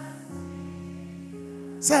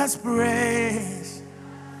 Such praise.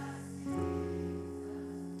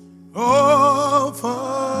 Oh,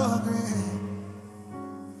 for grace.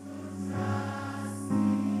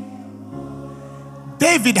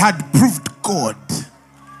 David had proved God.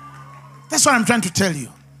 That's what I'm trying to tell you.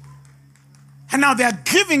 And now they are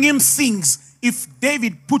giving him things. If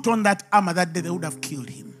David put on that armor that day, they would have killed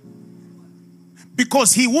him.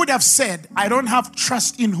 Because he would have said, I don't have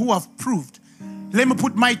trust in who I've proved. Let me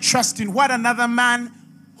put my trust in what another man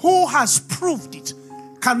who has proved it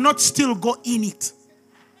cannot still go in it.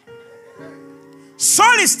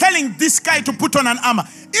 Saul is telling this guy to put on an armor.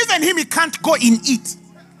 Even him, he can't go in it.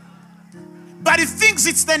 But he thinks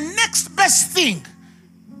it's the next best thing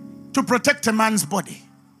to protect a man's body,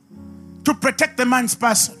 to protect the man's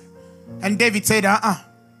person. And David said, I've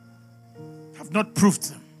not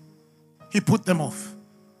proved them. He put them off.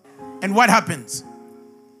 And what happens?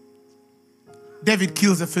 David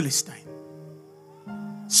kills a Philistine.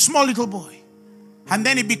 Small little boy. And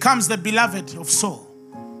then he becomes the beloved of Saul.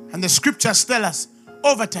 And the scriptures tell us,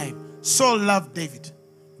 over time, Saul loved David,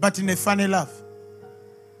 but in a funny love.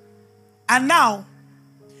 And now,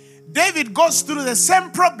 David goes through the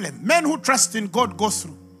same problem men who trust in God go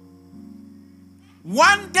through.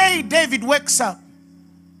 One day, David wakes up,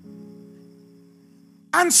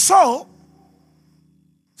 and Saul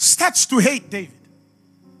starts to hate David.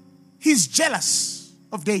 He's jealous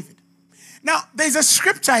of David. Now, there's a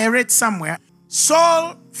scripture I read somewhere.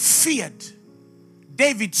 Saul feared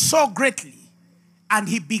David so greatly, and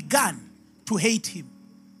he began to hate him.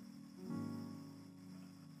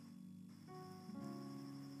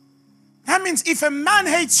 That means if a man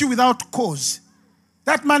hates you without cause,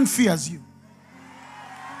 that man fears you.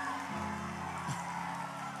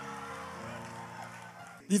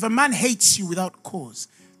 If a man hates you without cause,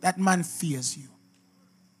 that man fears you.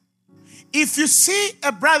 If you see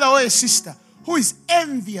a brother or a sister who is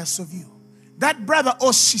envious of you, that brother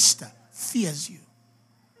or sister fears you.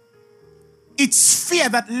 It's fear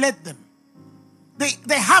that led them.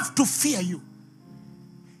 They have to fear you.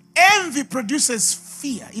 Envy produces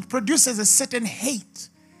fear. It produces a certain hate.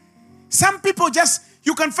 Some people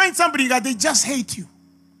you can find somebody that they just hate you.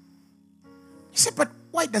 You say, but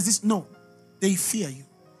why does this? No, they fear you.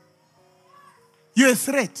 You're a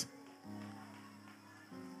threat.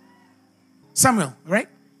 Samuel, right?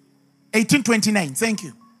 18:29, thank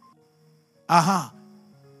you.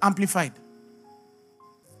 Amplified.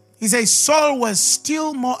 He says, Saul was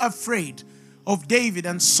still more afraid of David,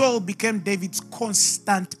 and Saul became David's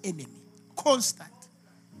constant enemy. Constant.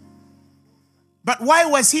 But why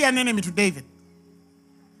was he an enemy to David?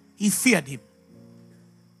 He feared him.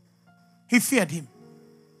 He feared him.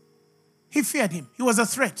 He feared him. He was a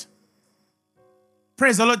threat.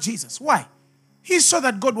 Praise the Lord Jesus. Why? He saw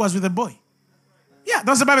that God was with the boy. Yeah,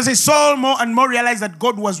 that's the Bible says Saul more and more realized that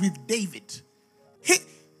God was with David.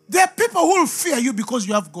 There are people who will fear you because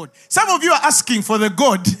you have God. Some of you are asking for the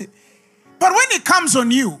God. But when it comes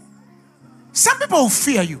on you, some people will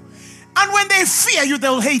fear you. And when they fear you,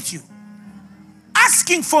 they'll hate you.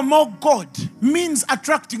 Asking for more God means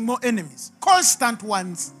attracting more enemies. Constant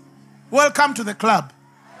ones. Welcome to the club.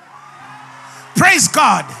 Praise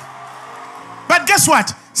God. But guess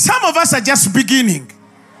what? Some of us are just beginning.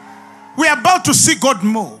 We are about to see God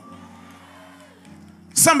more.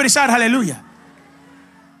 Somebody shout hallelujah.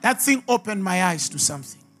 That thing opened my eyes to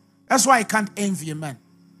something. That's why I can't envy a man.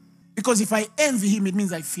 Because if I envy him, it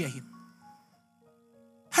means I fear him.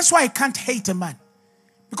 That's why I can't hate a man.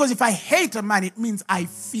 Because if I hate a man, it means I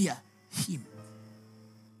fear him.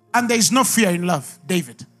 And there is no fear in love.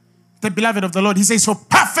 David, the beloved of the Lord, he says, so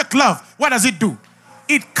perfect love, what does it do?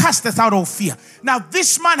 It casteth out all fear. Now,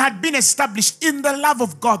 this man had been established in the love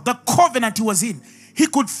of God, the covenant he was in. He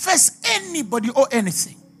could face anybody or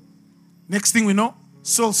anything. Next thing we know,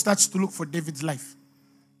 Saul starts to look for David's life.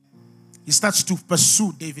 He starts to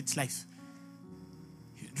pursue David's life.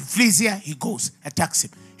 He flees here, he goes, attacks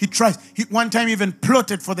him. He tries. He one time even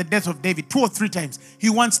plotted for the death of David 2 or 3 times. He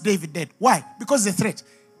wants David dead. Why? Because the threat.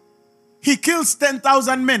 He kills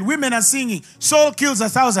 10,000 men. Women are singing. Saul kills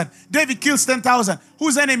 1,000. David kills 10,000.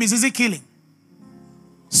 Whose enemies is he killing?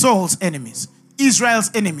 Saul's enemies. Israel's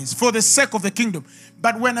enemies. For the sake of the kingdom.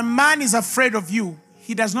 But when a man is afraid of you,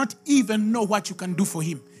 he does not even know what you can do for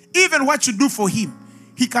him. Even what you do for him,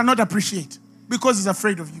 he cannot appreciate. Because he's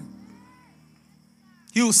afraid of you.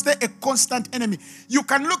 He will stay a constant enemy. You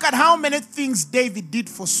can look at how many things David did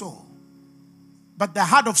for Saul. But the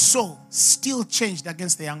heart of Saul still changed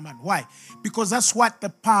against the young man. Why? Because that's what the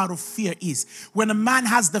power of fear is. When a man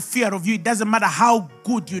has the fear of you, it doesn't matter how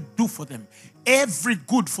good you do for them. Every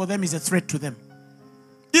good for them is a threat to them.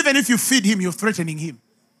 Even if you feed him, you're threatening him.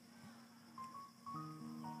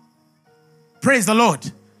 Praise the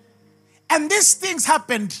Lord. And these things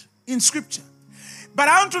happened in Scripture. But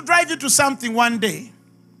I want to drive you to something one day.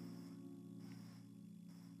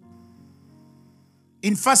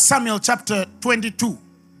 In 1 Samuel chapter 22,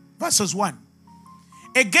 verses 1.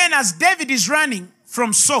 Again, as David is running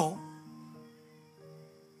from Saul,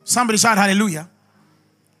 somebody shout hallelujah.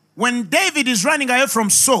 When David is running away from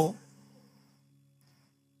Saul,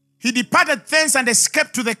 he departed thence and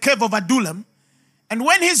escaped to the cave of Adullam. And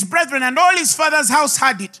when his brethren and all his father's house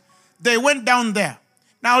heard it, they went down there.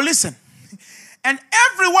 Now listen. And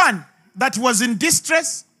everyone that was in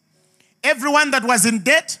distress, everyone that was in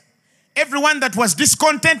debt, everyone that was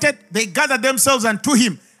discontented, they gathered themselves unto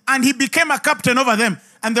him. And he became a captain over them.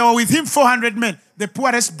 And there were with him 400 men. The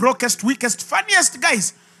poorest, brokest, weakest, funniest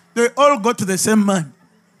guys. They all go to the same man.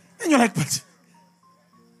 And you're like, but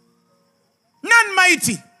none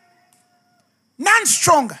mighty. None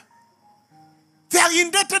stronger. They are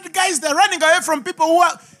indebted guys. They're running away from people who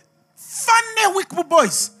are funny, weak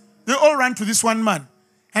boys. They all ran to this one man.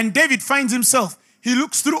 And David finds himself. He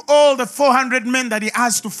looks through all the 400 men that he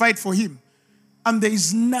has to fight for him. And there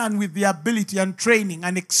is none with the ability and training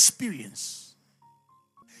and experience.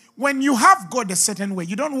 When you have God a certain way,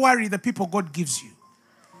 you don't worry the people God gives you.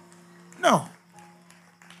 No.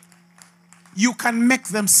 You can make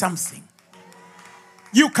them something.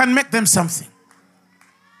 You can make them something.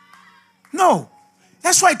 No.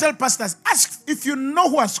 That's why I tell pastors, ask if you know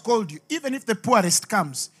who has called you. Even if the poorest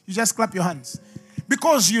comes, you just clap your hands.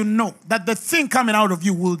 Because you know that the thing coming out of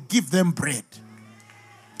you will give them bread.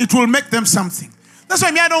 It will make them something. That's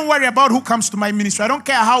why I don't worry about who comes to my ministry. I don't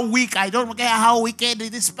care how weak. I don't care how wicked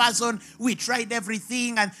this person. We tried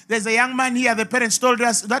everything. And there's a young man here. The parents told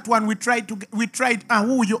us that one we tried.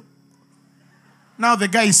 Who you? Now the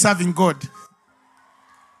guy is serving God.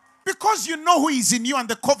 Because you know who is in you and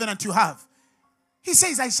the covenant you have. He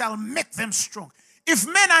says, I shall make them strong. If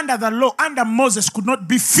men under the law, under Moses, could not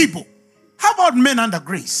be feeble, how about men under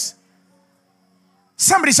grace?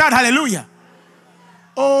 Somebody shout hallelujah.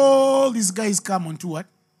 All these guys come onto what?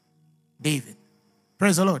 David.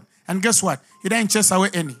 Praise the Lord. And guess what? He didn't chase away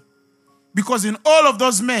any. Because in all of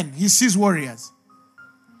those men, he sees warriors.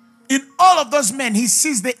 In all of those men, he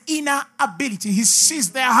sees the inner ability. He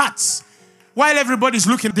sees their hearts. While everybody's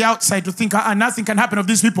looking at the outside to think, nothing can happen of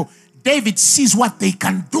these people, David sees what they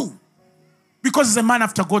can do. Because he's a man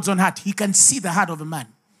after God's own heart. He can see the heart of a man.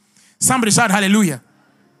 Somebody shout hallelujah.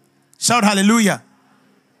 Shout hallelujah.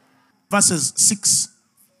 Verses 6.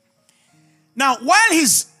 Now, while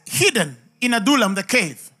he's hidden in Adullam, the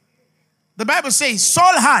cave, the Bible says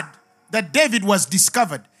Saul heard that David was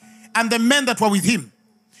discovered and the men that were with him.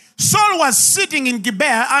 Saul was sitting in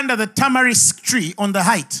Gibeah under the tamarisk tree on the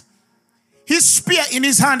height, his spear in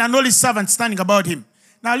his hand and all his servants standing about him.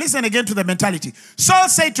 Now listen again to the mentality. Saul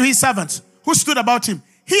said to his servants who stood about him,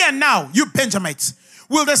 "Hear now, you Benjamites,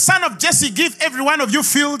 will the son of Jesse give every one of you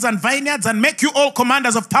fields and vineyards and make you all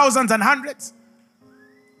commanders of thousands and hundreds?"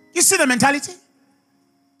 You see the mentality?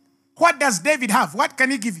 What does David have? What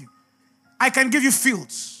can he give you? I can give you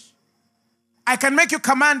fields. I can make you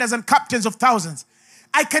commanders and captains of thousands.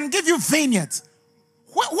 I can give you vineyards.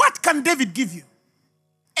 What can David give you?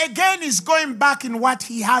 Again, he's going back in what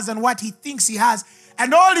he has and what he thinks he has.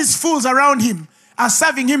 And all his fools around him are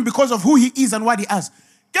serving him because of who he is and what he has.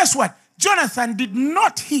 Guess what? Jonathan did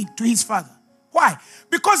not heed to his father. Why?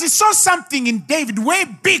 Because he saw something in David way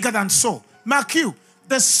bigger than Saul. Mark you,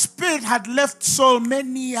 the spirit had left Saul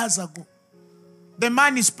many years ago. The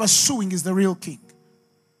man he's pursuing is the real king.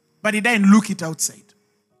 But he didn't look it outside.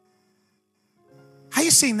 Are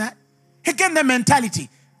you seeing that? Again, the mentality.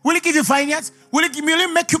 Will he give you vineyards? Will he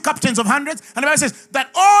make you captains of hundreds? And the Bible says that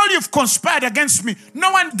all you've conspired against me.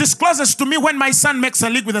 No one discloses to me when my son makes a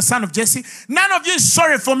league with the son of Jesse. None of you is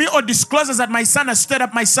sorry for me or discloses that my son has stirred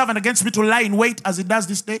up my servant against me to lie in wait as he does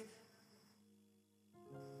this day.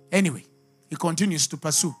 Anyway, he continues to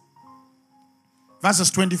pursue. Verses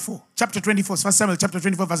 24. Chapter 24. 1 Samuel chapter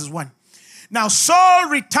 24 verses 1. Now Saul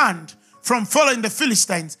returned from following the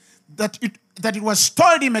Philistines that it was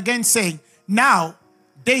told him again saying, now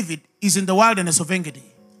David is in the wilderness of Engedi.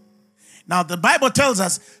 Now the Bible tells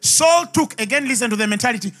us Saul took, again listen to the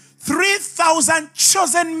mentality, 3,000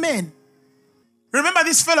 chosen men. Remember,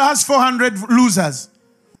 this fellow has 400 losers.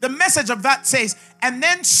 The message of that says, and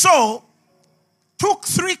then Saul took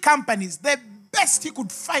 3 companies, the best he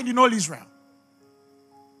could find in all Israel.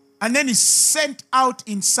 And then he sent out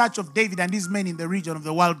in search of David and his men in the region of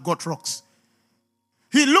the wild goat rocks.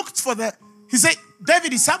 He looked for he said,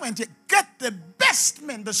 David is somewhere, get the best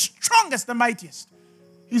men, the strongest, the mightiest.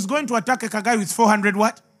 He's going to attack a guy with 400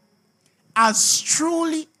 what? As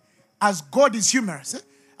truly as God is humorous.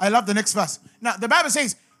 I love the next verse. Now, the Bible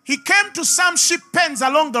says, he came to some sheep pens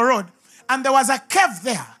along the road, and there was a cave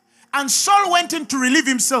there. And Saul went in to relieve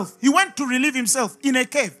himself. He went to relieve himself in a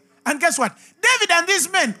cave. And guess what? David and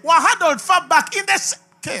these men were huddled far back in this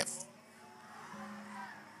cave.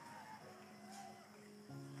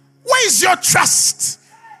 Where is your trust?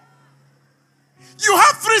 You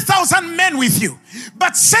have 3,000 men with you,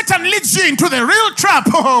 but Satan leads you into the real trap.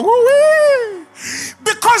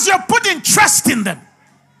 Because you're putting trust in them.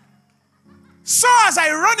 So as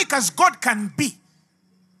ironic as God can be,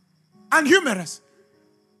 and humorous,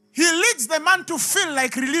 he leads the man to feel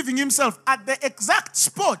like relieving himself at the exact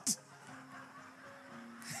spot.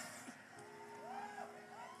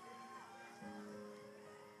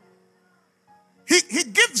 He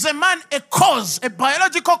gives a man a cause, a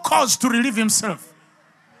biological cause to relieve himself.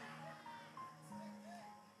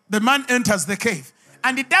 The man enters the cave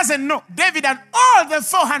and he doesn't know. David and all the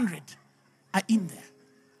 400 are in there,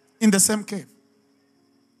 in the same cave.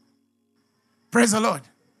 Praise the Lord.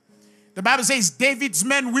 The Bible says David's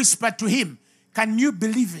men whispered to him. Can you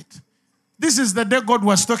believe it? This is the day God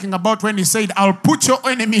was talking about when he said, I'll put your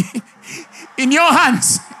enemy in your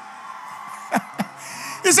hands.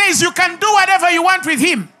 He says, you can do whatever you want with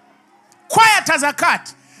him. Quiet as a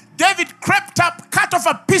cat. David crept up, cut off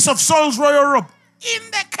a piece of Saul's royal robe in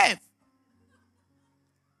the cave.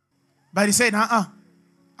 But he said,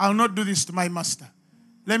 I'll not do this to my master.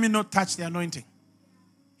 Let me not touch the anointing.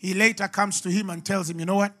 He later comes to him and tells him, you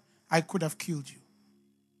know what? I could have killed you.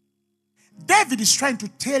 David is trying to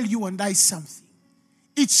tell you and I something.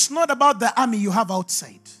 It's not about the army you have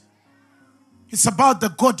outside. It's about the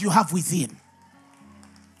God you have within.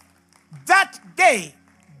 That day,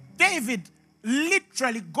 David,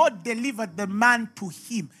 literally, God delivered the man to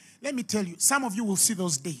him. Let me tell you, some of you will see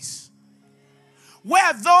those days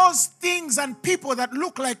where those things and people that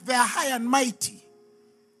look like they're high and mighty,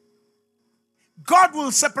 God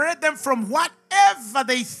will separate them from whatever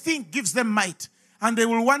they think gives them might, and they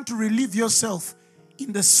will want to relieve yourself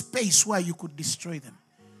in the space where you could destroy them.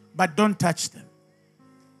 But don't touch them.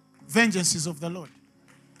 Vengeance is of the Lord.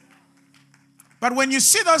 But when you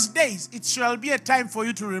see those days, it shall be a time for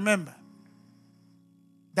you to remember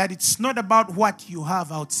that it's not about what you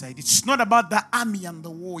have outside. It's not about the army and the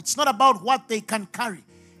war. It's not about what they can carry.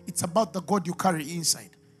 It's about the God you carry inside.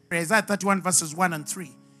 Isaiah 31 verses 1 and 3.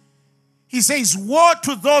 He says, woe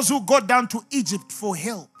to those who go down to Egypt for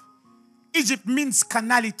help. Egypt means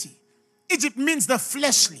carnality. Egypt means the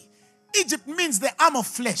fleshly. Egypt means the arm of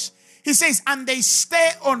flesh. He says, and they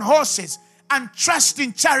stay on horses and trust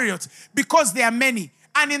in chariots because they are many,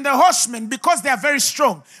 and in the horsemen because they are very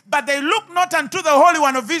strong. But they look not unto the Holy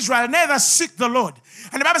One of Israel, neither seek the Lord.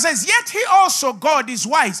 And the Bible says, yet he also, God, is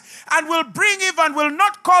wise, and will bring even, will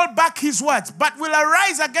not call back his words, but will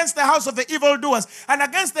arise against the house of the evildoers, and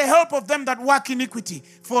against the help of them that work iniquity.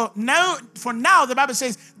 For now, the Bible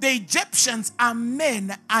says, the Egyptians are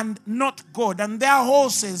men and not God, and their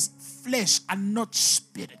horses flesh and not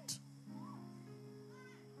spirit.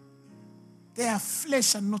 They are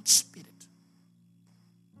flesh and not spirit.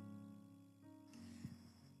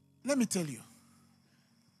 Let me tell you,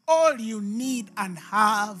 all you need and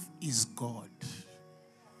have is God.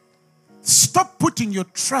 Stop putting your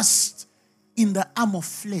trust in the arm of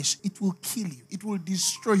flesh. It will kill you. It will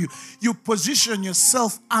destroy you. You position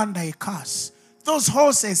yourself under a curse. Those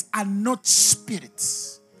horses are not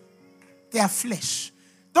spirits. They are flesh.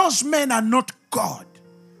 Those men are not God.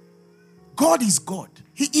 God is God.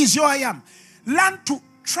 He is your I am. Learn to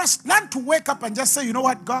trust. Learn to wake up and just say, you know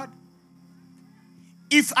what, God?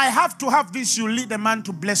 If I have to have this, you lead a man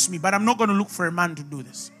to bless me, but I'm not going to look for a man to do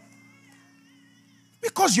this.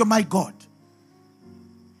 Because you're my God.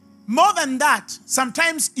 More than that,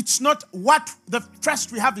 sometimes it's not what the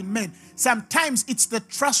trust we have in men. Sometimes it's the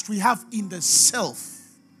trust we have in the self.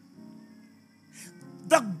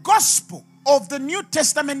 The gospel of the New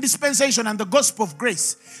Testament dispensation and the gospel of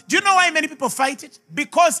grace. Do you know why many people fight it?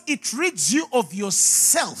 Because it rids you of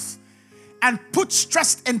yourself and puts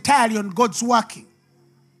trust entirely on God's working.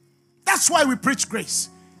 That's why we preach grace.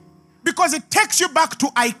 Because it takes you back to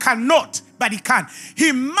I cannot, but he can.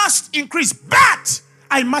 He must increase, but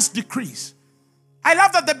I must decrease. I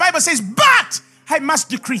love that the Bible says, but I must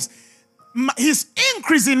decrease. His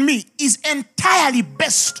increase in me is entirely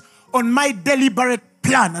based on my deliberate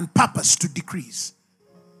plan and purpose to decrease.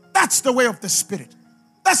 That's the way of the Spirit.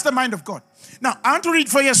 That's the mind of God. Now, I want to read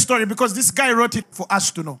for you a story because this guy wrote it for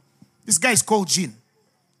us to know. This guy is called Gene.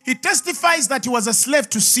 He testifies that he was a slave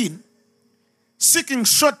to sin, seeking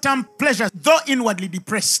short-term pleasures, though inwardly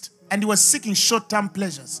depressed. And he was seeking short-term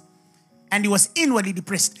pleasures. And he was inwardly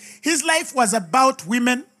depressed. His life was about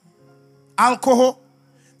women, alcohol,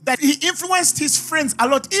 that he influenced his friends a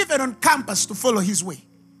lot, even on campus, to follow his way.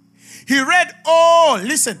 He read all,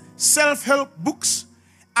 self-help books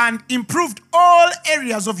and improved all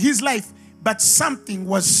areas of his life, but something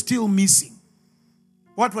was still missing.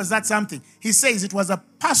 What was that something? He says it was a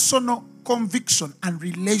personal conviction and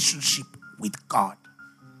relationship with God.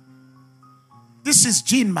 This is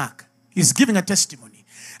Gene Mark. He's giving a testimony.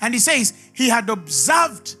 And he says he had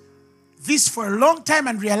observed this for a long time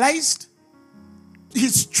and realized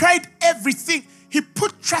he's tried everything. He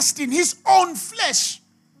put trust in his own flesh.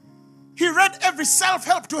 He read every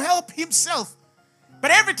self-help to help himself.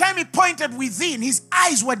 But every time he pointed within, his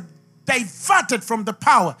eyes were diverted from the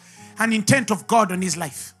power and intent of God on his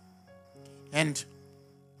life. And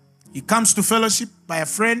he comes to fellowship by a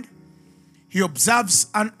friend. He observes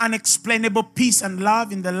an unexplainable peace and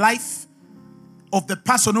love in the life of the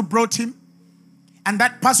person who brought him. And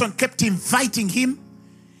that person kept inviting him.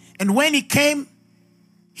 And when he came,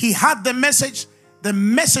 he heard the message. The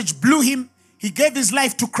message blew him. He gave his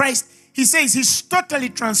life to Christ. He says he's totally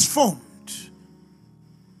transformed.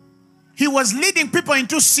 He was leading people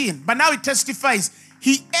into sin, but now he testifies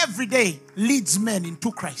he every day leads men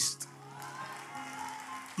into Christ.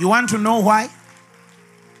 You want to know why?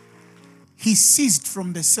 He ceased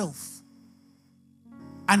from the self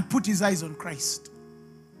and put his eyes on Christ.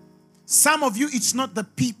 Some of you, it's not the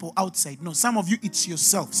people outside. No, some of you, it's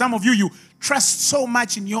yourself. Some of you, you trust so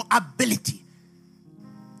much in your ability,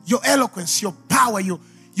 your eloquence, your power, your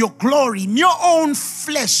glory, in your own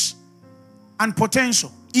flesh and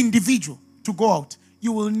potential, individual, to go out.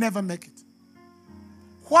 You will never make it.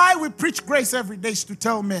 Why we preach grace every day is to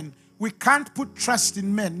tell men we can't put trust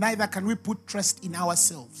in men, neither can we put trust in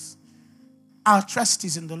ourselves. Our trust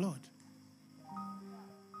is in the Lord.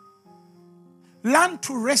 Learn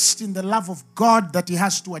to rest in the love of God that he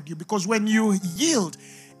has toward you, because when you yield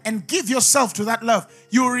and give yourself to that love,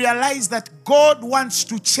 you realize that God wants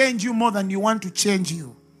to change you more than you want to change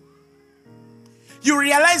you. You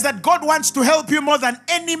realize that God wants to help you more than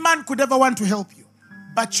any man could ever want to help you.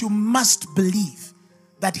 But you must believe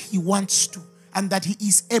that he wants to and that he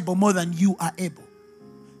is able more than you are able.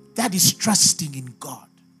 That is trusting in God.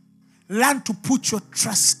 Learn to put your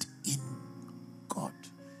trust in God.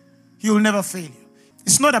 He will never fail you.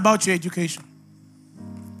 It's not about your education.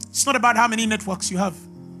 It's not about how many networks you have.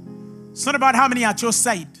 It's not about how many are at your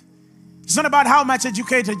side. It's not about how much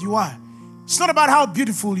educated you are. It's not about how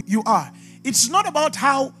beautiful you are. It's not about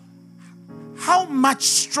how much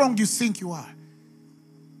strong you think you are.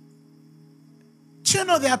 Do you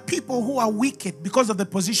know there are people who are wicked because of the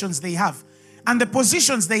positions they have? And the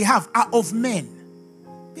positions they have are of men.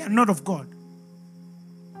 They are not of God.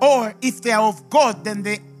 Or if they are of God, then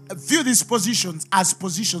they view these positions as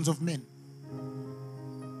positions of men.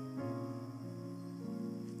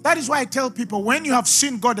 That is why I tell people, when you have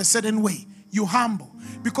seen God a certain way, you humble.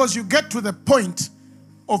 Because you get to the point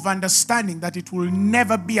of understanding that it will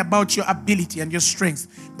never be about your ability and your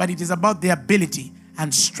strength, but it is about the ability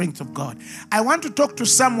and strength of God. I want to talk to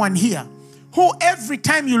someone here who every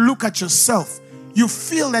time you look at yourself, you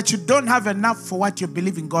feel that you don't have enough for what you're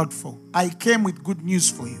believing God for. I came with good news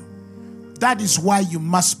for you. That is why you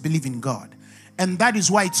must believe in God. And that is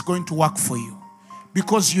why it's going to work for you.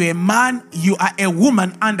 Because you're a man, you are a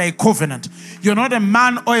woman under a covenant. You're not a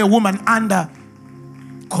man or a woman under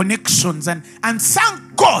connections. And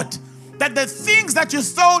thank God that the things that you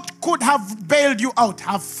thought could have bailed you out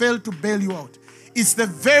have failed to bail you out. It's the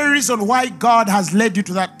very reason why God has led you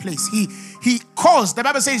to that place. He caused, the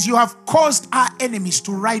Bible says, you have caused our enemies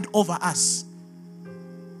to ride over us.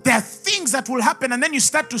 There are things that will happen, and then you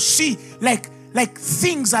start to see like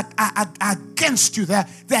things that are against you. They're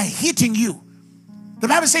hitting you. The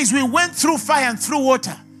Bible says we went through fire and through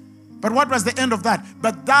water. But what was the end of that?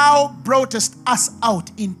 But thou broughtest us out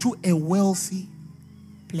into a wealthy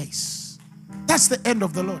place. That's the end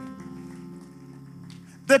of the Lord.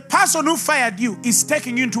 The person who fired you is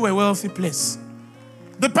taking you into a wealthy place.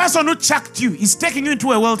 The person who chucked you is taking you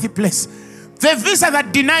into a wealthy place. The visa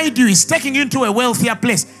that denied you is taking you into a wealthier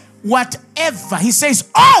place. Whatever. He says,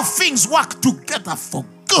 all things work together for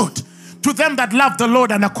good to them that love the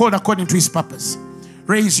Lord and are called according to his purpose.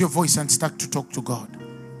 Raise your voice and start to talk to God.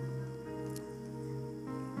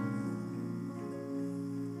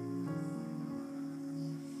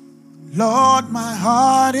 Lord, my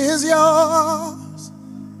heart is yours.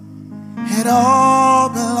 It all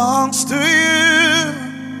belongs to you.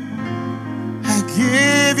 I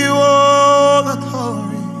give you all the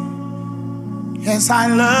glory. Yes, I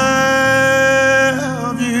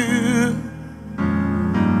love you.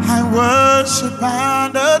 I worship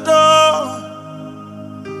and adore.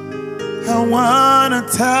 I want to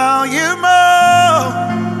tell you more.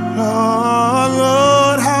 Lord,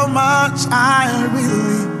 Lord, how much I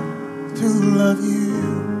really do love you.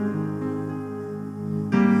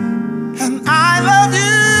 And I love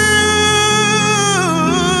you.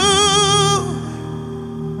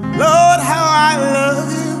 Lord, how I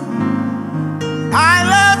love you. I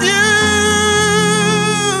love you.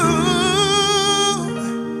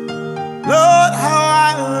 Lord, how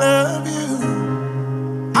I love you.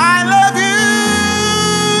 I love you.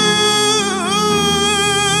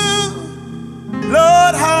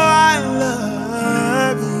 Lord, how I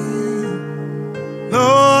love you.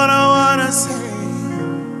 Lord, I want to say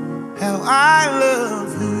how I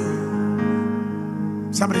love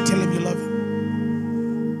you. Somebody tell him you love him.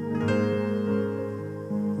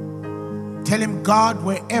 Tell him, God,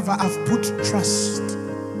 wherever I've put trust,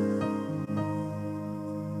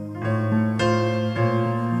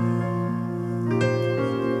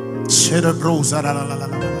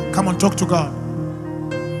 come on, talk to God.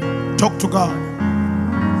 Talk to God.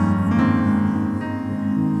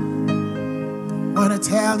 Wanna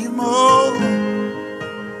tell you more.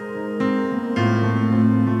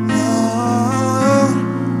 Lord,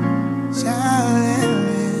 shall I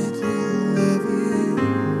let you love you?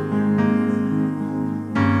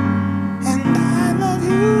 And I love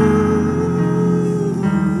you.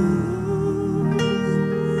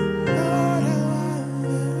 Lord, how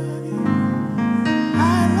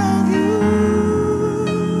I love you.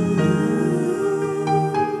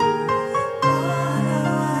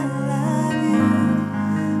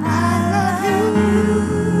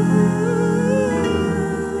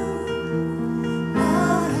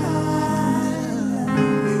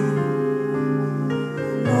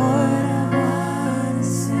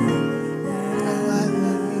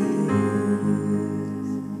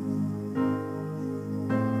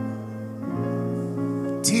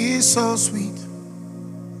 So sweet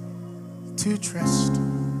to trust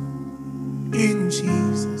in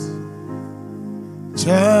Jesus,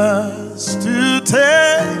 just to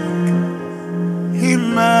take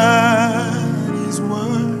him at his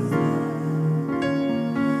word,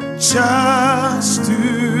 just to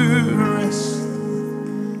rest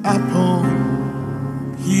upon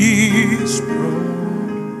his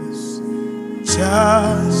promise.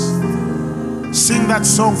 Just sing that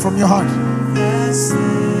song from your heart.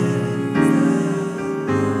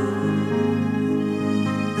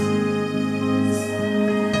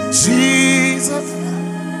 Jesus,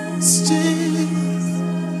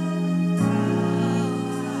 Jesus,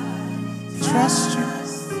 trust you.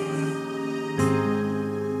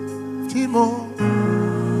 Timo.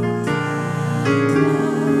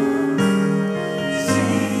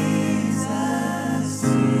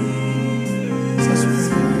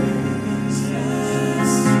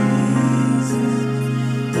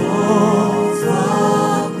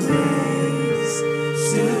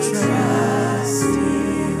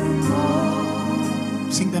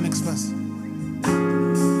 Sing the next verse.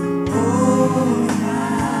 Oh,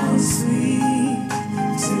 how sweet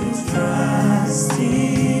to trust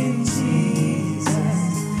in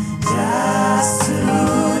Jesus, just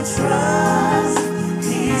to trust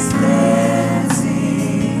His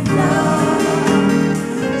cleansing love,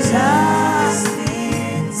 just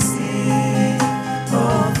in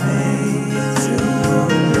simple faith to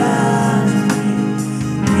love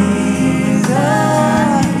me,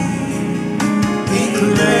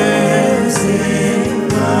 cleansing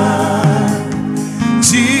blood.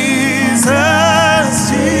 Jesus,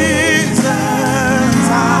 Jesus,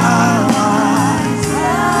 how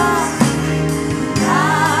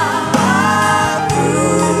I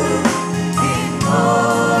prove in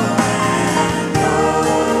more and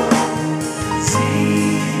more.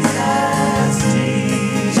 Jesus,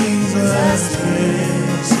 Jesus,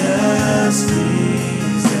 precious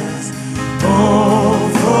Jesus. Oh,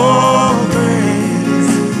 for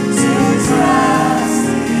grace to trust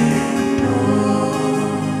Him.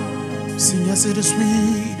 sing, yes, it is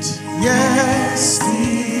sweet. Yes,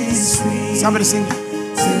 it is sweet. Somebody sing it.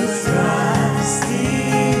 To trust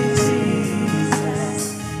in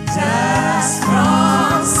Jesus, just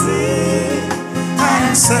from sin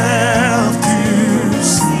And self to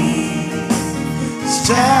see. It's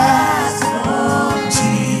just from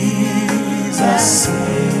Jesus.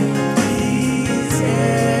 easy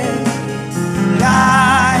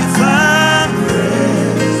Life and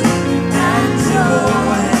and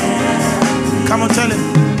joy. come on, tell him.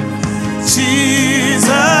 Jesus,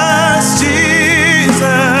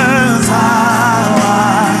 Jesus, how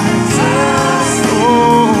I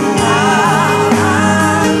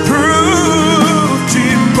proved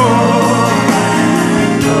Him more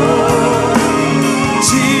and more.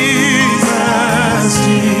 Jesus,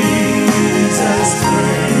 Jesus,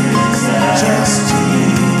 just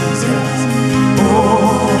Jesus.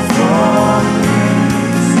 Oh, for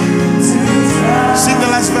sing the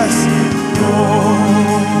last verse.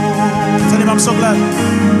 Tell him I'm so glad.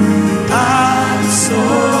 I'm so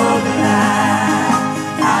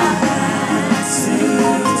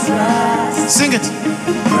sing it.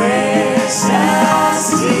 Precious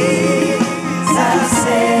Jesus,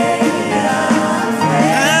 Savior,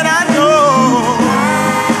 And I know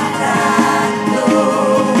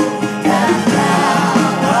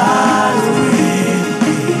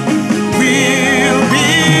we'll be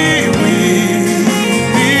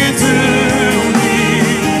to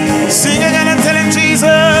me. Sing again and tell him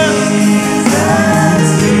Jesus.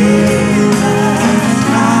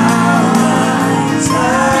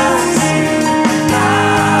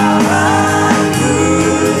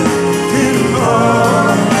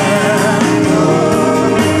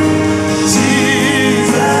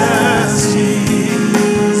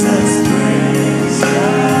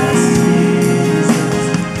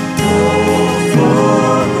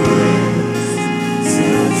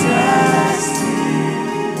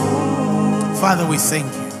 Father, we thank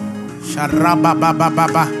you.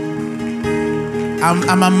 Sharababababa.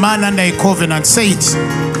 I'm a man under a covenant. Say it.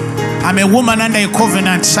 I'm a woman under a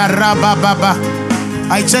covenant. Sharabababa.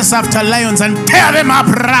 I chase after lions and tear them up.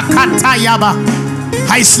 Rakatayaba.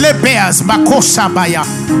 I slay bears. Makoshabaya.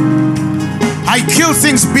 I kill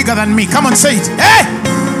things bigger than me. Come on, say it. Hey!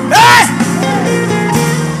 Hey!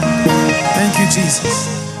 Thank you,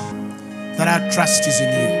 Jesus, that our trust is in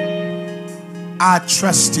you. Our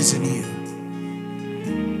trust is in you.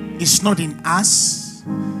 It's not in us.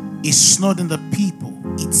 It's not in the people.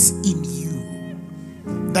 It's in you.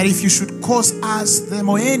 That if you should cause us, them,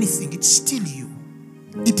 or anything, it's still you.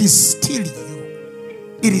 It is still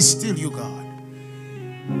you. It is still you, God.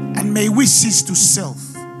 And may we cease to self.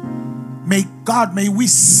 May we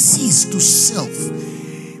cease to self.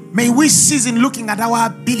 May we cease in looking at our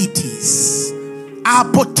abilities, our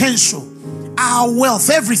potential, our wealth,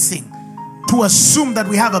 everything, to assume that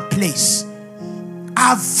we have a place.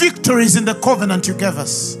 Our victory is in the covenant you gave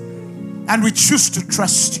us, and we choose to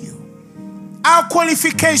trust you. Our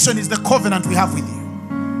qualification is the covenant we have with you.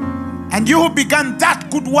 And you who began that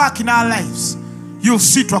good work in our lives, you'll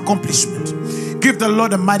see to accomplishment. Give the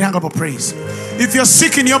Lord a mighty hand of praise. If you're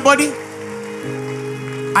sick in your body,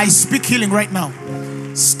 I speak healing right now.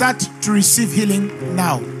 Start to receive healing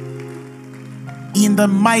now. In the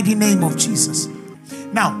mighty name of Jesus.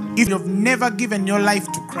 Now, if you've never given your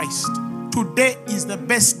life to Christ, today is the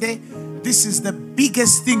best day. This is the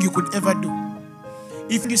biggest thing you could ever do.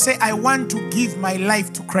 If you say, I want to give my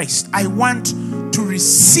life to Christ, I want to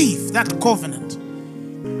receive that covenant.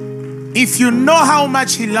 If you know how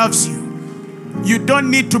much He loves you, you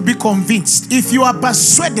don't need to be convinced. If you are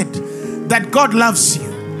persuaded that God loves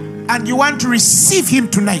you and you want to receive Him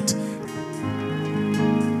tonight,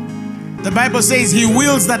 the Bible says He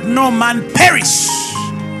wills that no man perish.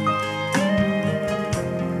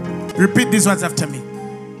 Repeat these words after me.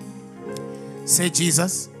 Say,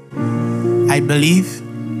 Jesus, I believe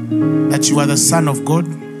that you are the Son of God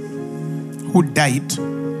who died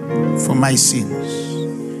for my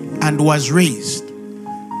sins and was raised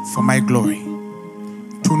for my glory.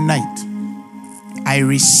 Tonight, I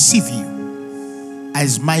receive you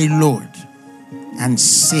as my Lord and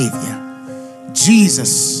Savior.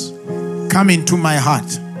 Jesus, come into my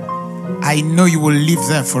heart. I know you will live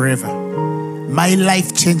there forever. My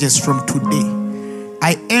life changes from today.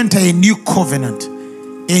 I enter a new covenant,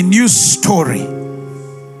 a new story.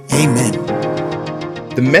 Amen.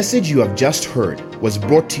 The message you have just heard was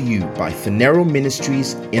brought to you by Phaneroo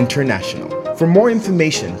Ministries International. For more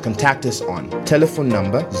information, contact us on telephone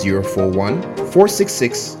number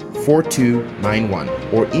 041-466-4291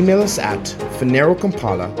 or email us at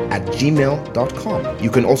phanerokampala@gmail.com.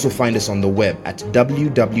 You can also find us on the web at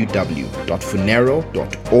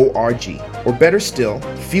www.phaneroo.org. Or better still,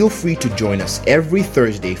 feel free to join us every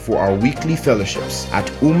Thursday for our weekly fellowships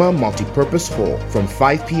at Uma Multipurpose Hall from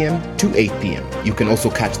 5 p.m. to 8 p.m. You can also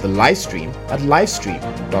catch the live stream at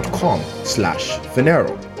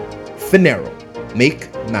livestream.com/Phaneroo. Phaneroo, make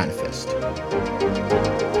manifest.